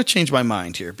I'm going to change my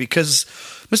mind here because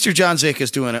Mr. John Zake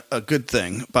is doing a good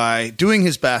thing by doing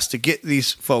his best to get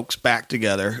these folks back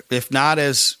together, if not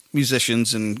as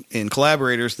musicians and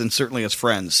collaborators, then certainly as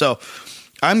friends. So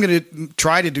I'm going to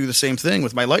try to do the same thing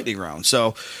with my lightning round.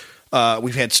 So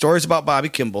we've had stories about Bobby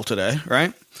Kimball today,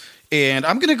 right? And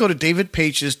I'm going to go to David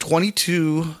Page's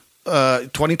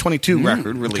 2022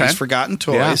 record release, Forgotten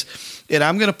Toys. Yeah. And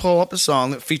I'm going to pull up a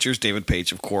song that features David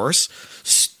Page, of course,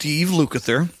 Steve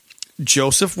Lukather,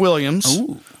 Joseph Williams.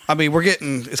 Ooh. I mean, we're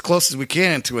getting as close as we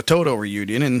can to a Toto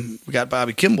reunion, and we got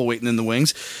Bobby Kimball waiting in the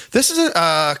wings. This is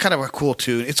a kind of a cool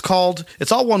tune. It's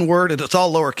all one word, and it's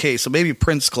all lowercase, so maybe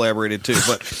Prince collaborated too,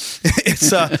 but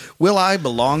it's Will I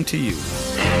Belong to You?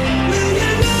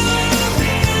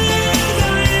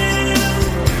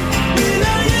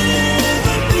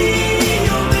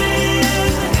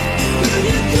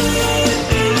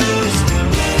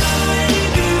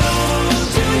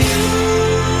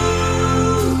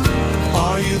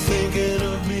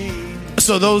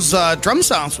 So those drum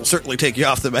sounds will certainly take you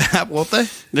off the map, won't they?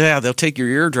 Yeah, they'll take your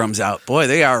eardrums out. Boy,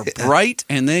 they are bright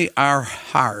and they are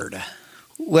hard.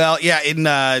 Well, yeah,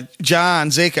 and John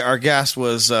Zeka, our guest,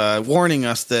 was warning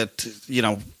us that,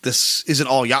 this isn't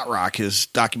all yacht rock, his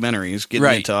documentary is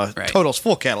getting into Toto's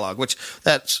full catalog, which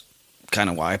that's kind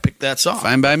of why I picked that song.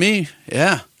 Fine by me,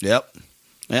 yeah. Yep,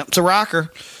 it's a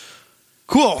rocker.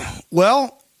 Cool.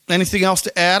 Well, anything else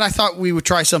to add? I thought we would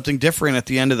try something different at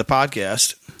the end of the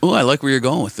podcast. Oh, I like where you're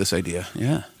going with this idea,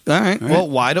 yeah. All right. Well,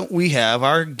 why don't we have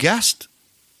our guest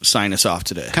sign us off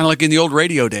today? Kind of like in the old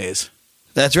radio days.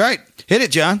 That's right. Hit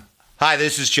it, John. Hi,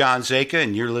 this is John Zeka,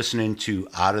 and you're listening to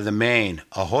Out of the Main.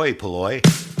 Ahoy, Palloy.